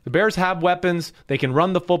field. The Bears have weapons. They can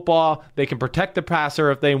run the football. They can protect the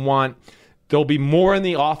passer if they want. There'll be more in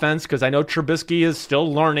the offense because I know Trubisky is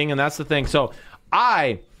still learning, and that's the thing. So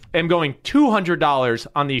I am going $200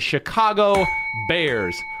 on the Chicago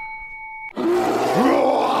Bears.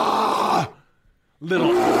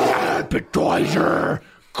 Little appetizer,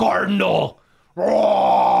 Cardinal.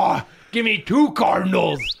 Give me 2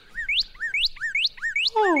 Cardinals.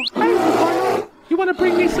 Oh, hi, you want to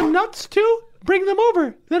bring me some nuts too? Bring them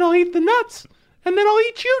over. Then I'll eat the nuts. And then I'll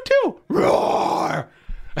eat you too. Roar!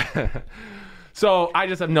 So I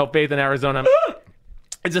just have no faith in Arizona.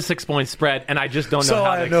 It's a 6-point spread, and I just don't know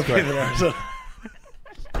how to no faith in Arizona.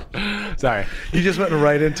 Sorry. You just went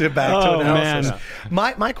right into back to analysis.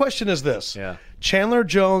 Man. My question is this. Yeah. Chandler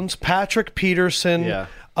Jones, Patrick Peterson,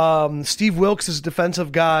 Steve Wilkes is a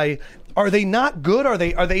defensive guy. Are they not good? Are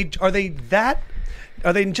they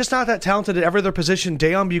just not that talented at every other position?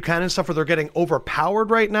 Deion Buchanan stuff where they're getting overpowered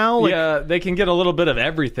right now? Yeah, they can get a little bit of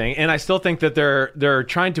everything, and I still think that they're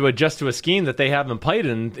trying to adjust to a scheme that they haven't played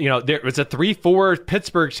in. It's a 3-4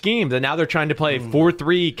 Pittsburgh scheme that now they're trying to play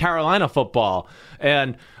 4-3 Carolina football,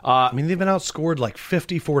 and they've been outscored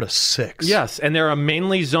 54-6. Yes, and they're a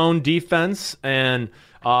mainly zone defense, and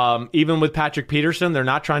even with Patrick Peterson, they're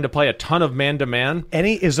not trying to play a ton of man-to-man. And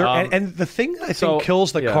the thing I think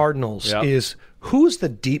kills the Cardinals is who's the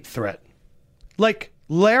deep threat?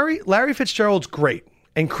 Larry Fitzgerald's great,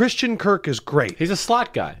 and Christian Kirk is great. He's a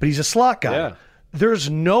slot guy. But he's a slot guy. Yeah. There's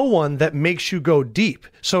no one that makes you go deep.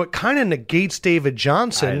 So it kind of negates David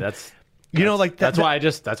Johnson. That's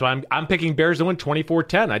why I'm picking Bears to win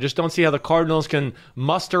 24-10. I just don't see how the Cardinals can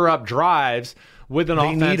muster up drives with an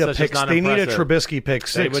offense that's just not impressive. They need a Trubisky pick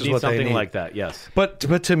 6. They would need something they need. like that, yes. But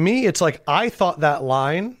to me, it's I thought that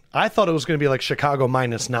line, I thought it was going to be Chicago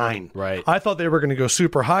 -9. Right. I thought they were going to go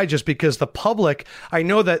super high just because the public, I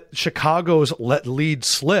know that Chicago's let lead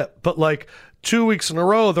slip, but 2 weeks in a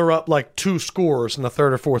row, they're up 2 scores in the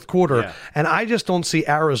third or fourth quarter. Yeah. And I just don't see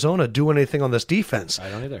Arizona doing anything on this defense. I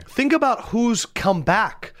don't either. Think about who's come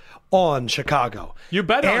back on Chicago. You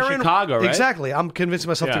bet on Chicago, right? Exactly. I'm convincing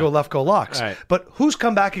myself to go left, go Locks. Right. But who's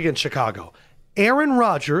come back against Chicago? Aaron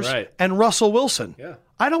Rodgers and Russell Wilson. Yeah.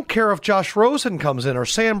 I don't care if Josh Rosen comes in or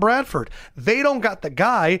Sam Bradford. They don't got the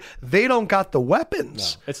guy. They don't got the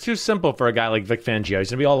weapons. No. It's too simple for a guy like Vic Fangio.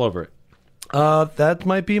 He's going to be all over it. That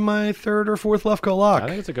might be my third or fourth left go lock. I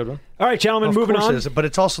think it's a good one. All right, gentlemen, moving on. It is, but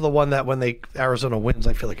it's also the one that when Arizona wins,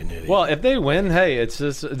 I feel like an idiot. Well, if they win, hey, it's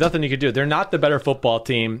just nothing you can do. They're not the better football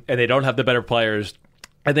team, and they don't have the better players,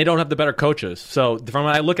 and they don't have the better coaches. So from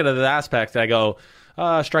when I look at the aspect, I go,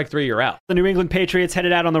 strike 3, you're out. The New England Patriots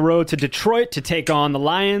headed out on the road to Detroit to take on the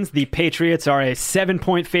Lions. The Patriots are a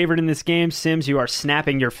 7-point favorite in this game. Sims, you are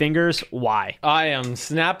snapping your fingers. Why? I am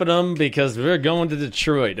snapping them because we're going to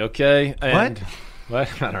Detroit, okay? And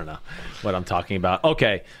what? I don't know what I'm talking about.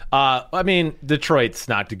 Okay. Detroit's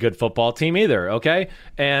not a good football team either, okay?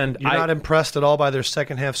 And you're not impressed at all by their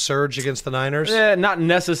second half surge against the Niners? Not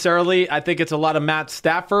necessarily. I think it's a lot of Matt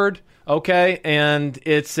Stafford. Okay, and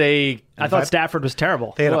I thought Stafford was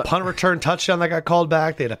terrible. They had a punt return touchdown that got called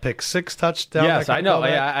back. They had a pick 6 touchdown. Yes, I know.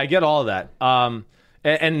 I get all of that.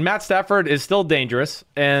 And Matt Stafford is still dangerous,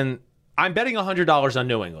 and I'm betting $100 on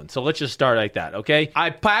New England. So let's just start like that, okay? I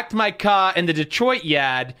packed my car in the Detroit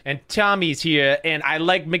yard, and Tommy's here, and I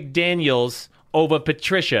like McDaniels over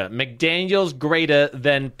Patricia. McDaniels greater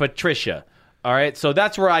than Patricia. All right, so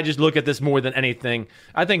that's where I just look at this more than anything.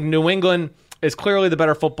 I think New England is clearly the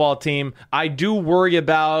better football team. I do worry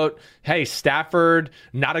about, Stafford,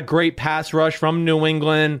 not a great pass rush from New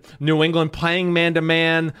England. New England playing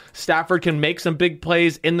man-to-man. Stafford can make some big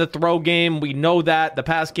plays in the throw game. We know that, the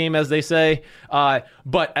pass game, as they say.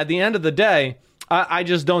 But at the end of the day, I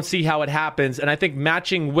just don't see how it happens. And I think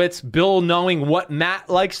matching wits, Bill knowing what Matt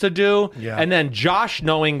likes to do, and then Josh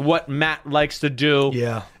knowing what Matt likes to do.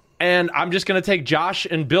 Yeah. And I'm just going to take Josh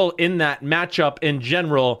and Bill in that matchup in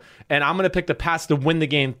general, and I'm going to pick the Pats to win the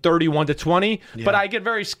game 31-20. Yeah. But I get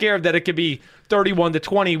very scared that it could be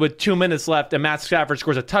 31-20 with 2 minutes left, and Matt Stafford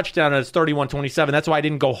scores a touchdown, and it's 31-27. That's why I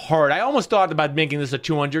didn't go hard. I almost thought about making this a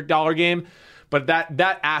 $200 game, but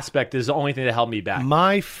that aspect is the only thing that held me back.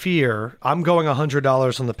 My fear, I'm going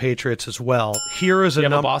 $100 on the Patriots as well. Here is a You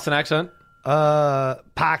have a number. Boston accent?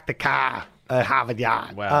 Park the car. Harvard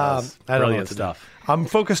Yard. Wow, that's I don't know brilliant what to do. stuff. I'm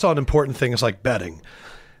focused on important things like betting.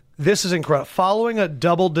 This is incredible. Following a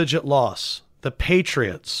double-digit loss, the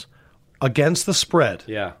Patriots against the spread.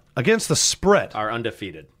 Yeah. Against the spread, Are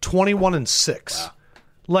undefeated. 21-6. Wow.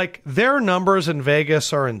 Like their numbers in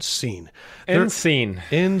Vegas are insane. They're Insane.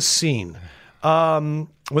 insane.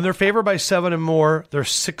 When they're favored by 7 and more, they're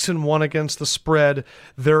 6-1 against the spread.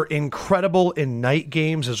 They're incredible in night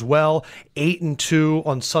games as well. 8-2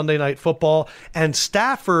 on Sunday Night Football. And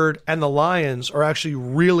Stafford and the Lions are actually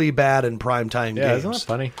really bad in primetime Yeah, games. isn't that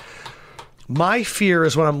funny? My fear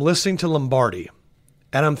is when I'm listening to Lombardi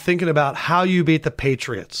and I'm thinking about how you beat the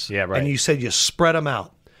Patriots. Yeah, right. And you said you spread them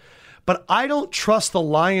out. But I don't trust the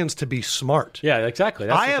Lions to be smart. Yeah, exactly.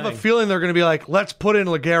 That's I the have a thing. feeling they're going to be like, let's put in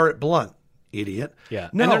LeGarrette Blunt. Idiot. Yeah.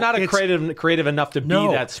 No, and they're not it's- creative enough to be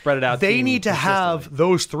that spread it out They team need to have consistently.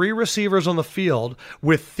 those 3 receivers on the field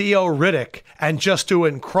with Theo Riddick and just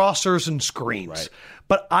doing crossers and screens. Right.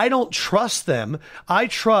 But I don't trust them. I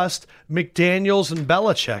trust McDaniels and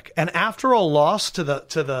Belichick. And after a loss to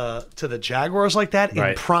the Jaguars like that in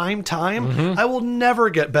Right. prime time, I will never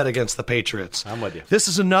get bet against the Patriots. I'm with you. This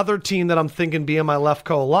is another team that I'm thinking being my left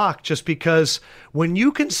co lock, just because when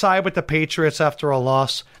you can side with the Patriots after a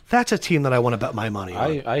loss, that's a team that I want to bet my money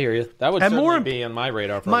on. I hear you. That would And certainly more- be on my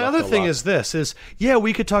radar. For My a other left thing lock. is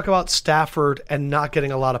we could talk about Stafford and not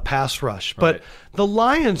getting a lot of pass rush, but Right. the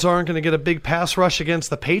Lions aren't going to get a big pass rush against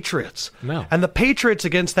the Patriots. No. And the Patriots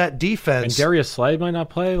against that and defense, Darius Slade might not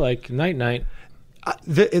play. Like night.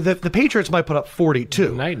 the Patriots might put up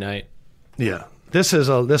 42. Night. Yeah. This is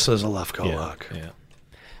a left go lock. Yeah.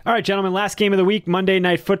 All right, gentlemen, last game of the week, Monday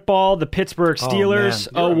Night Football, the Pittsburgh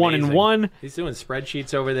Steelers, man. You're 1-1. amazing. He's doing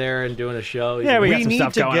spreadsheets over there and doing a show. Yeah, we got We some need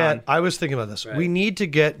stuff to going get on. I was thinking about this. We need to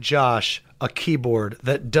get Josh a keyboard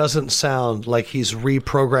that doesn't sound like he's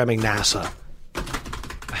reprogramming NASA.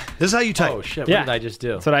 This is how you type. Oh shit! Yeah. What did I just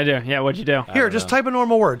do? That's what I do. Yeah, what'd you do? Here, just type in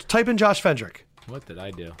normal words. Type in Josh Fendrick. What did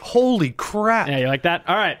I do? Holy crap. Yeah, you like that?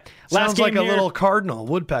 All right. Last Sounds game like a here, little cardinal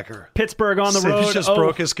woodpecker. Pittsburgh on the Sid road. just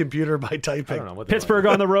broke his computer by typing. I don't know what the Pittsburgh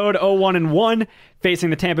on the road, 0-1, facing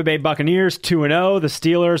the Tampa Bay Buccaneers, 2-0. The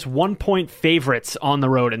Steelers, 1-point favorites on the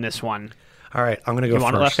road in this one. All right, I'm going to go You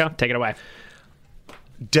want it, first. Lefko? Take it away.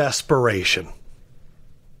 Desperation.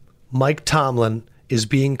 Mike Tomlin is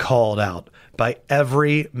being called out by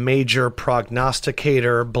every major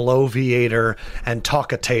prognosticator, bloviator, and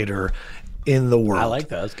talkatator in the world. I like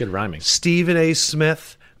that. That's good rhyming. Stephen A.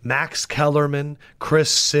 Smith, Max Kellerman, Chris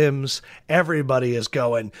Sims, everybody is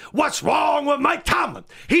going, what's wrong with Mike Tomlin?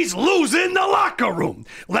 He's losing the locker room.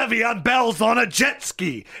 Le'Veon Bell's on a jet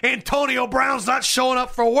ski. Antonio Brown's not showing up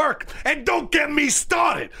for work. And don't get me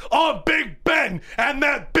started on Big Ben and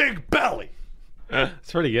that big belly.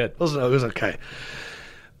 It's pretty good. It was okay.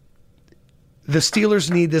 The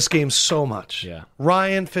Steelers need this game so much. Yeah.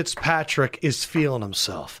 Ryan Fitzpatrick is feeling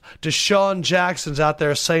himself. Deshaun Jackson's out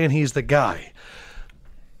there saying he's the guy.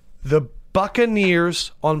 The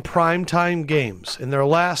Buccaneers on primetime games, in their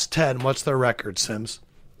last 10, what's their record, Sims?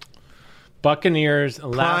 Buccaneers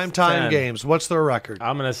last Primetime 10. games, what's their record?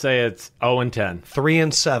 I'm gonna say it's 0-10.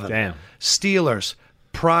 3-7. Damn. Steelers,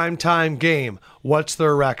 primetime game, what's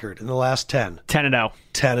their record in the last 10? 10-0.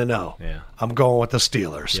 10-0. Yeah. I'm going with the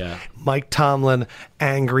Steelers. Yeah. Mike Tomlin,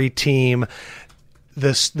 angry team.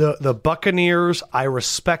 The Buccaneers, I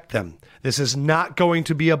respect them. This is not going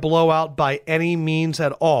to be a blowout by any means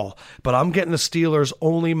at all, but I'm getting the Steelers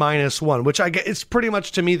only -1, which I get. It's pretty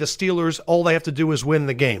much to me the Steelers, all they have to do is win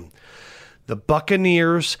the game. The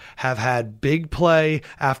Buccaneers have had big play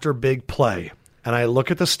after big play. And I look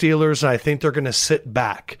at the Steelers, and I think they're going to sit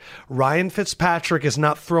back. Ryan Fitzpatrick is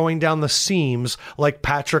not throwing down the seams like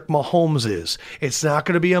Patrick Mahomes is. It's not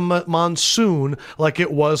going to be a monsoon like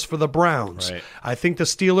it was for the Browns. Right. I think the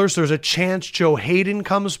Steelers, there's a chance Joe Hayden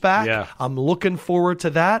comes back. Yeah. I'm looking forward to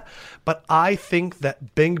that. But I think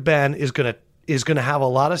that Big Ben is going to have a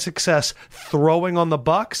lot of success throwing on the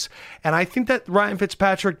Bucs, and I think that Ryan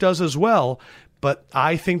Fitzpatrick does as well. But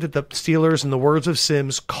I think that the Steelers, in the words of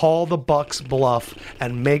Sims, call the Bucs bluff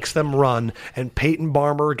and makes them run, and Peyton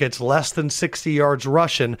Barber gets less than 60 yards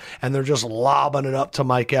rushing, and they're just lobbing it up to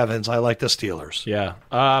Mike Evans. I like the Steelers. Yeah.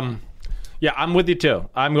 Yeah, I'm with you too.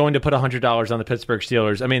 I'm going to put $100 on the Pittsburgh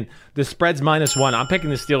Steelers. I mean, the spread's -1. I'm picking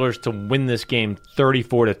the Steelers to win this game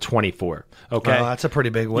 34-24. Okay, That's a pretty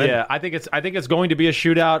big win. yeah, I think it's going to be a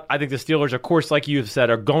shootout. I think the Steelers, of course, like you've said,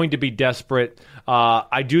 are going to be desperate.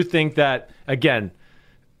 I do think that, again,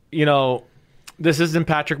 this isn't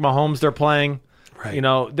Patrick Mahomes they're playing. Right.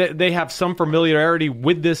 They have some familiarity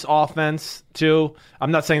with this offense too.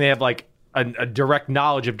 I'm not saying they have like a direct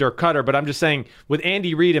knowledge of Dirk Cutter, but I'm just saying with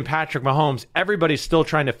Andy Reid and Patrick Mahomes, everybody's still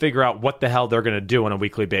trying to figure out what the hell they're going to do on a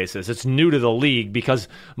weekly basis. It's new to the league because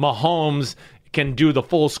Mahomes can do the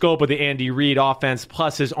full scope of the Andy Reid offense,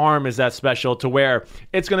 plus his arm is that special to where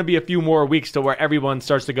it's going to be a few more weeks to where everyone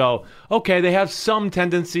starts to go, okay, they have some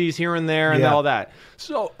tendencies here and there and all that.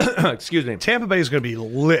 So, excuse me. Tampa Bay is going to be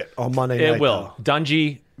lit on Monday night. It will.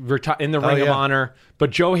 Dungy in the Ring of yeah. Honor,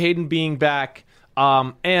 but Joe Hayden being back.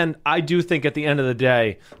 And I do think at the end of the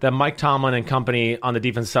day that Mike Tomlin and company on the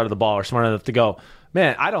defensive side of the ball are smart enough to go,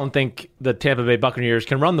 man, I don't think the Tampa Bay Buccaneers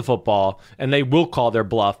can run the football, and they will call their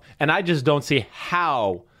bluff. And I just don't see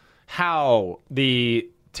how the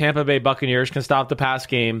Tampa Bay Buccaneers can stop the pass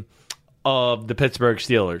game of the Pittsburgh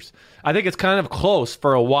Steelers. I think it's kind of close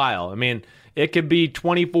for a while. I mean, it could be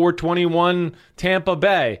 24-21 Tampa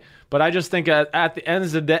Bay. But I just think at the end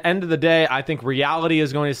of the day, I think reality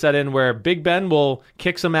is going to set in where Big Ben will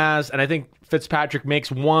kick some ass, and I think Fitzpatrick makes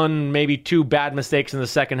one, maybe two bad mistakes in the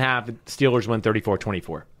second half. Steelers win 34-24.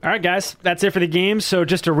 All right, guys, that's it for the games. So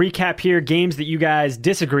just to recap here, games that you guys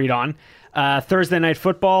disagreed on. Thursday Night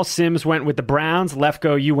Football, Sims went with the Browns.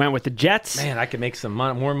 Lefko, you went with the Jets. Man, I could make some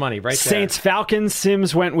more money right there. Saints-Falcons,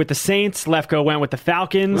 Sims went with the Saints. Lefko went with the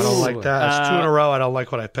Falcons. I don't like that. It's 2 in a row. I don't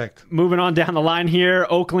like what I picked. Moving on down the line here,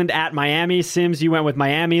 Oakland at Miami. Sims, you went with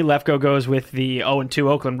Miami. Lefko goes with the 0-2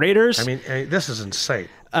 Oakland Raiders. I mean, hey, this is insane.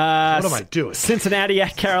 What am I doing? Cincinnati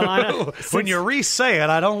at Carolina. When you re-say it,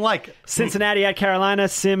 I don't like it. Cincinnati at Carolina.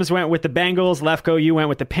 Sims went with the Bengals. Lefko, you went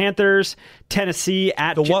with the Panthers. Tennessee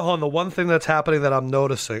at... The one thing that's happening that I'm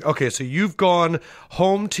noticing. Okay, so you've gone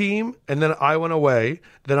home team, and then I went away.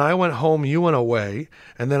 Then I went home, you went away.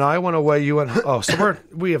 And then I went away, you went... Oh, so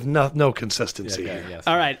we have no consistency here. Yes.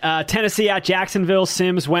 All right, Tennessee at Jacksonville.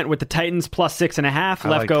 Sims went with the Titans plus 6.5.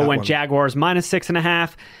 like Lefko that went one. Jaguars minus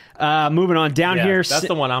 6.5. Moving on down here. That's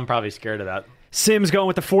the one I'm probably scared of that. Sims going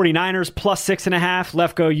with the 49ers plus 6.5.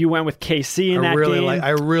 Lefko, you went with KC in that game.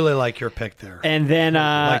 I really like your pick there. And then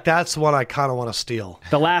That's one I kind of want to steal.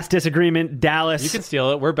 the last disagreement, Dallas. You can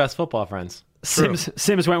steal it. We're best football friends.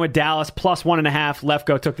 Sims went with Dallas plus 1.5.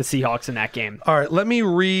 Lefko took the Seahawks in that game. All right, let me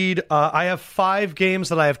read. I have 5 games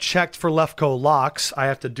that I have checked for Lefko locks. I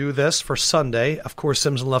have to do this for Sunday. Of course,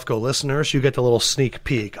 Sims and Lefko listeners, you get the little sneak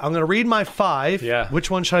peek. I'm going to read my 5. Yeah.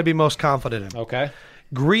 Which one should I be most confident in? Okay.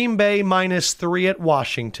 Green Bay -3 at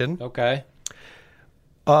Washington. Okay.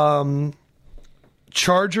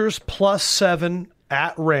 Chargers +7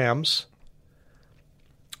 at Rams.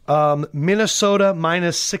 Minnesota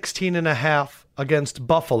 -16.5 against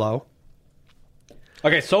Buffalo.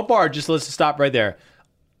 Okay, so far, let's stop right there.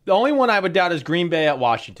 The only one I would doubt is Green Bay at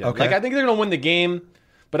Washington. Okay. I think they're going to win the game,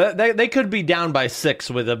 but they could be down by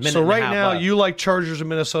 6 with a minute So and a right half now, left. you like Chargers and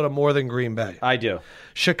Minnesota more than Green Bay. I do.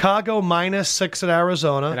 Chicago -6 at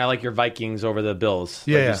Arizona. And I like your Vikings over the Bills.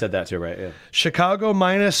 Yeah. Like you said that too, right? Yeah. Chicago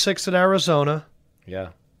 -6 at Arizona. Yeah.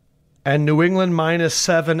 And New England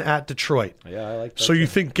 -7 at Detroit. Yeah, I like that. So you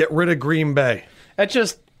think get rid of Green Bay? That's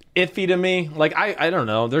just iffy to me. Like, I don't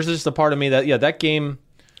know. There's just a part of me that game...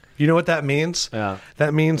 You know what that means? Yeah.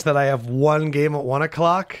 That means that I have one game at 1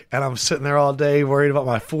 o'clock, and I'm sitting there all day worried about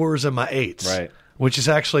my 4s and my 8s. Right. Which is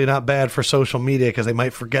actually not bad for social media because they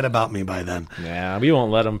might forget about me by then. Yeah, we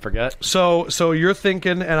won't let them forget. So you're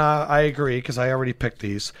thinking, and I agree because I already picked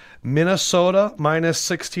these. Minnesota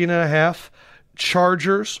 -16.5,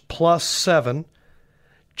 Chargers +7,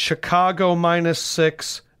 Chicago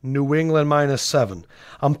 -6, New England -7.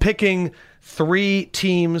 I'm picking 3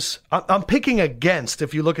 teams. I'm picking against,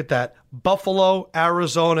 if you look at that, Buffalo,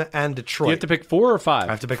 Arizona, and Detroit. You have to pick 4 or 5?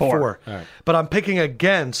 I have to pick 4. All right. But I'm picking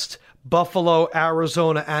against Buffalo,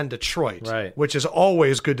 Arizona, and Detroit, Right. which is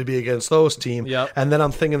always good to be against those teams. Yep. And then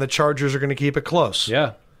I'm thinking the Chargers are going to keep it close.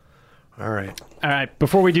 Yeah. All right. All right,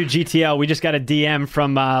 before we do GTL, we just got a DM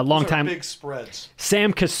from longtime Big spreads.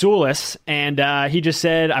 Sam Kasulis, and he just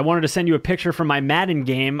said, I wanted to send you a picture from my Madden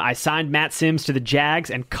game. I signed Matt Sims to the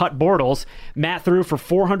Jags and cut Bortles. Matt threw for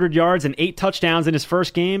 400 yards and 8 touchdowns in his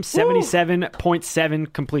first game, 77.7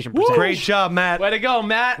 completion percentage. Great job, Matt. Way to go,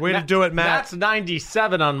 Matt. Way to do it, Matt. Matt's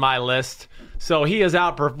 97 on my list. So he has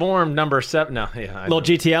outperformed number 7. No, yeah. Little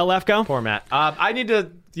GTL, Lefko? Poor Matt. I need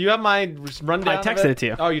to Do you have my rundown? I texted it to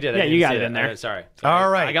you. Oh, you did. Yeah, I you didn't got see it in there. Sorry. All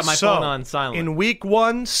right. I got my so, phone on silent. In week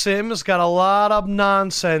 1, Sims got a lot of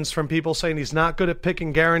nonsense from people saying he's not good at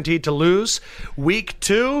picking guaranteed to lose. Week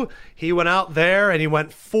 2, he went out there and he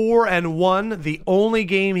went 4-1. The only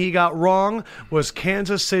game he got wrong was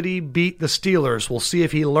Kansas City beat the Steelers. We'll see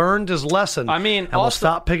if he learned his lesson. I mean, and we'll also-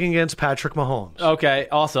 stop picking against Patrick Mahomes. Okay.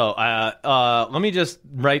 Also, let me just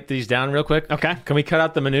write these down real quick. Okay. Can we cut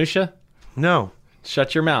out the minutia? No.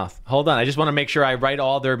 Shut your mouth. Hold on. I just want to make sure I write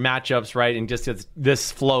all their matchups right and just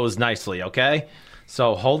this flows nicely, okay?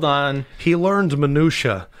 So hold on. He learned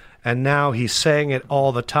minutia, and now he's saying it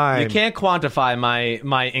all the time. You can't quantify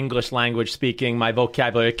my English language speaking, my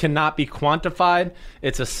vocabulary. It cannot be quantified.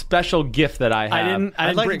 It's a special gift that I have.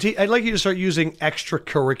 I'd like you to start using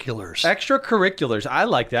extracurriculars. Extracurriculars. I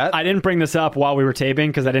like that. I didn't bring this up while we were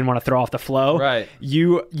taping because I didn't want to throw off the flow. Right.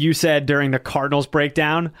 You said during the Cardinals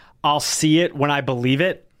breakdown, I'll see it when I believe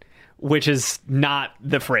it, which is not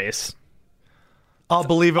the phrase. I'll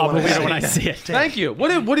believe it I'll when believe I it see when I it. see it. Thank you. What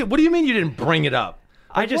do you mean you didn't bring it up?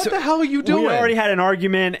 What the hell are you doing? We already had an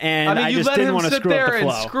argument, and I you just let didn't him want to sit screw there up the and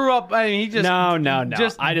flow. screw up. I mean, he just No.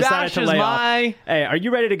 Just I decided to bashes lay my. off. Hey, are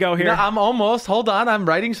you ready to go here? No, I'm almost. Hold on. I'm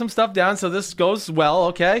writing some stuff down so this goes well,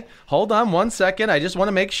 okay? Hold on 1 second. I just want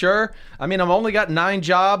to make sure. I mean, I've only got 9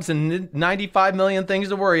 jobs and 95 million things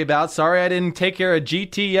to worry about. Sorry I didn't take care of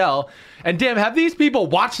GTL. And damn, have these people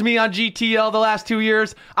watched me on GTL the last 2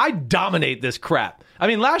 years? I dominate this crap. I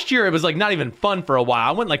mean, last year it was like not even fun for a while.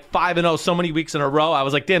 I went like 5-0 so many weeks in a row. I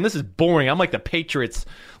was like, damn, this is boring. I'm like the Patriots.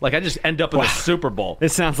 Like I just end up in the Super Bowl.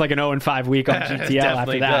 This sounds like an 0-5 week on GTL It definitely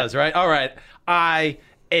after that. does, right? All right. I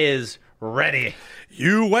is ready.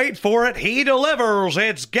 You wait for it, he delivers.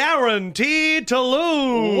 It's guaranteed to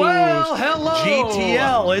lose. Well, hello.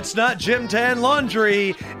 GTL, it's not Gym Tan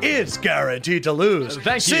Laundry. It's guaranteed to lose.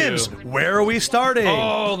 Thank you. Sims, where are we starting?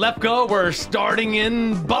 Oh, Lefko, we're starting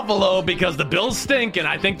in Buffalo because the Bills stink, and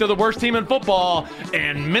I think they're the worst team in football.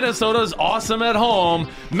 And Minnesota's awesome at home.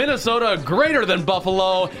 Minnesota greater than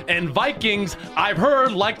Buffalo, and Vikings, I've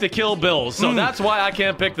heard, like to kill Bills. So that's why I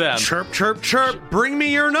can't pick them. Chirp, chirp, chirp. Bring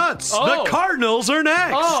me your nuts. Oh. The Cardinals are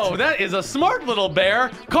next. Oh, that is a smart little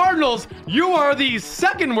bear. Cardinals, you are the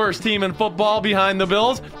second worst team in football behind the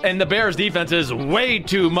Bills, and the Bears' defense is way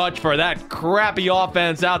too much for that crappy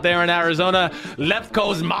offense out there in Arizona.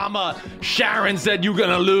 Lefko's mama, Sharon, said you're going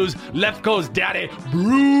to lose. Lefko's daddy,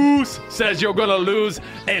 Bruce, says you're going to lose.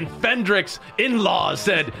 And Fendrick's in-laws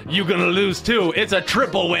said you're going to lose too. It's a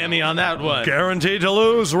triple whammy on that one. Guaranteed to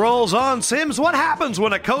lose rolls on. Sims, what happens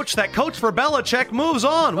when a coach that coached for Belichick moves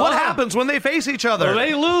on? What happens when they face each other? Well,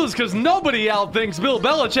 they lose because nobody outthinks Bill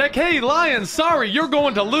Belichick. Hey, Lions, sorry, you're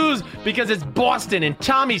going to lose because it's Boston and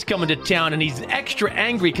Tommy's coming to town and he's extra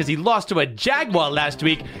angry because he lost to a Jaguar last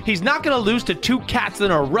week. He's not going to lose to 2 cats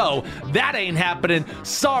in a row. That ain't happening.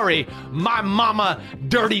 Sorry, my mama,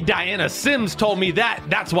 Dirty Diana Sims, told me that.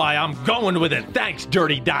 That's why I'm going with it. Thanks,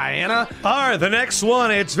 Dirty Diana. All right, the next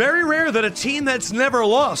one. It's very rare that a team that's never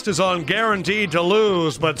lost is on guaranteed to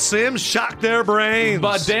lose, but Sims shocked their brains.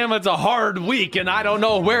 But damn, it's a hard week, and I don't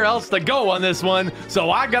know where else to go on this one, so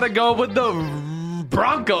I gotta go with the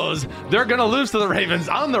Broncos. They're gonna lose to the Ravens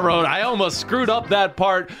on the road. I almost screwed up that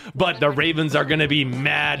part, but the Ravens are gonna be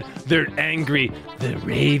mad. They're angry. The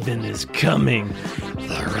Raven is coming.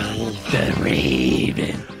 The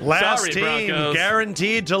Raven. Last Sorry, team Broncos.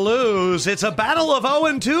 guaranteed to lose. It's a battle of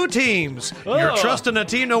 0-2 teams. You're Oh. trusting a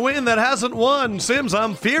team to win that hasn't won. Sims,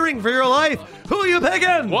 I'm fearing for your life. Who are you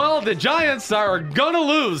picking? Well, the Giants are gonna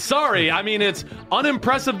lose. Sorry. I mean, it's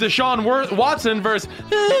unimpressive Deshaun Watson versus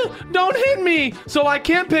don't hit me. So I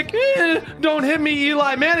can't pick don't hit me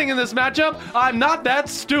Eli Manning in this matchup. I'm not that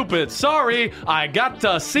stupid. Sorry. I got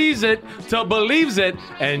to seize it to believes it.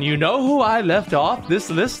 And you know who I left off this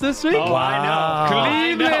list this week? Oh, I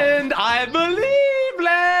know. Cleveland. I believe,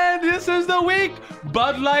 Land. This is the week.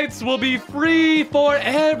 Bud Lights will be free for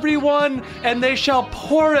everyone, and they shall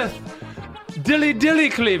poureth. Dilly dilly,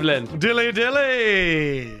 Cleveland. Dilly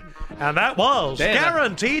dilly. And that was Damn.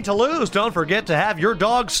 guaranteed to lose. Don't forget to have your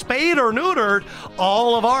dog spayed or neutered.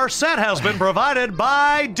 All of our set has been provided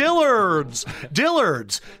by Dillard's.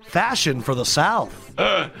 Dillard's, fashion for the South.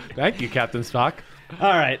 Thank you, Captain Spock. All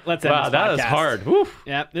right, let's end Wow, this that podcast. is hard. Woof.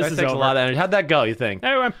 Yeah, this That is takes over. a lot of energy. How'd that go, you think?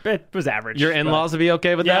 It was average. Your but- in-laws will be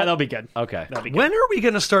okay with Yeah, that? they'll be good. Okay. They'll be good. When are we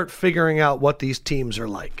going to start figuring out what these teams are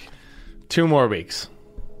like? 2 more weeks.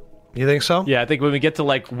 You think so? Yeah, I think when we get to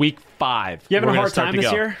like week 5. You having we're a gonna hard start time to this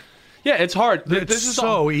go. year? Yeah, it's hard. It's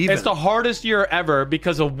so even. It's the hardest year ever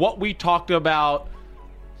because of what we talked about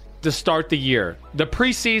to start the year. The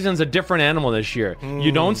preseason's a different animal this year.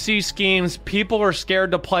 You don't see schemes. People are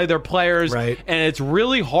scared to play their players. Right. And it's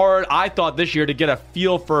really hard, I thought, this year to get a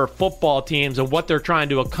feel for football teams and what they're trying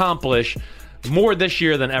to accomplish more this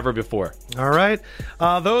year than ever before. All right.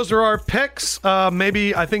 Those are our picks.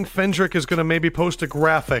 Maybe I think Fendrick is going to maybe post a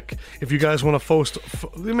graphic if you guys want to post.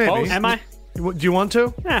 Maybe. Am I? Do you want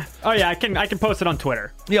to? Oh yeah, I can post it on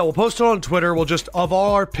Twitter. Yeah, we'll post it on Twitter. We'll just, of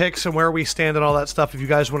all our picks and where we stand and all that stuff, if you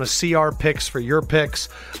guys want to see our picks for your picks,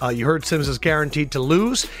 you heard Sims is guaranteed to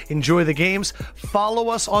lose. Enjoy the games. Follow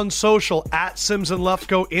us on social, at Sims and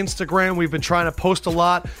Lefko. Instagram, we've been trying to post a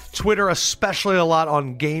lot. Twitter, especially a lot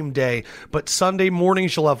on game day. But Sunday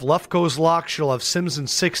mornings, you'll have Lefko's Locks, you'll have Sims and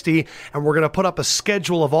 60, and we're going to put up a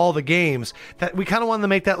schedule of all the games. That we kind of wanted to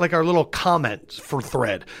make that like our little comment for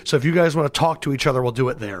thread. So if you guys want to talk to each other, we'll do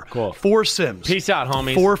it there. Cool. For Sims. Peace out,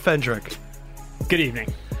 homies. For Fendrick. Good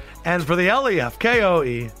evening. And for the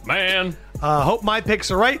LEFKOE, Man. hope my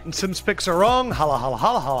picks are right and Sim's picks are wrong. Holla, holla,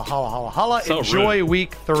 holla, holla, holla, holla, holla. So Enjoy rude.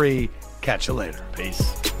 week 3. Catch you later.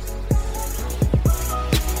 Peace.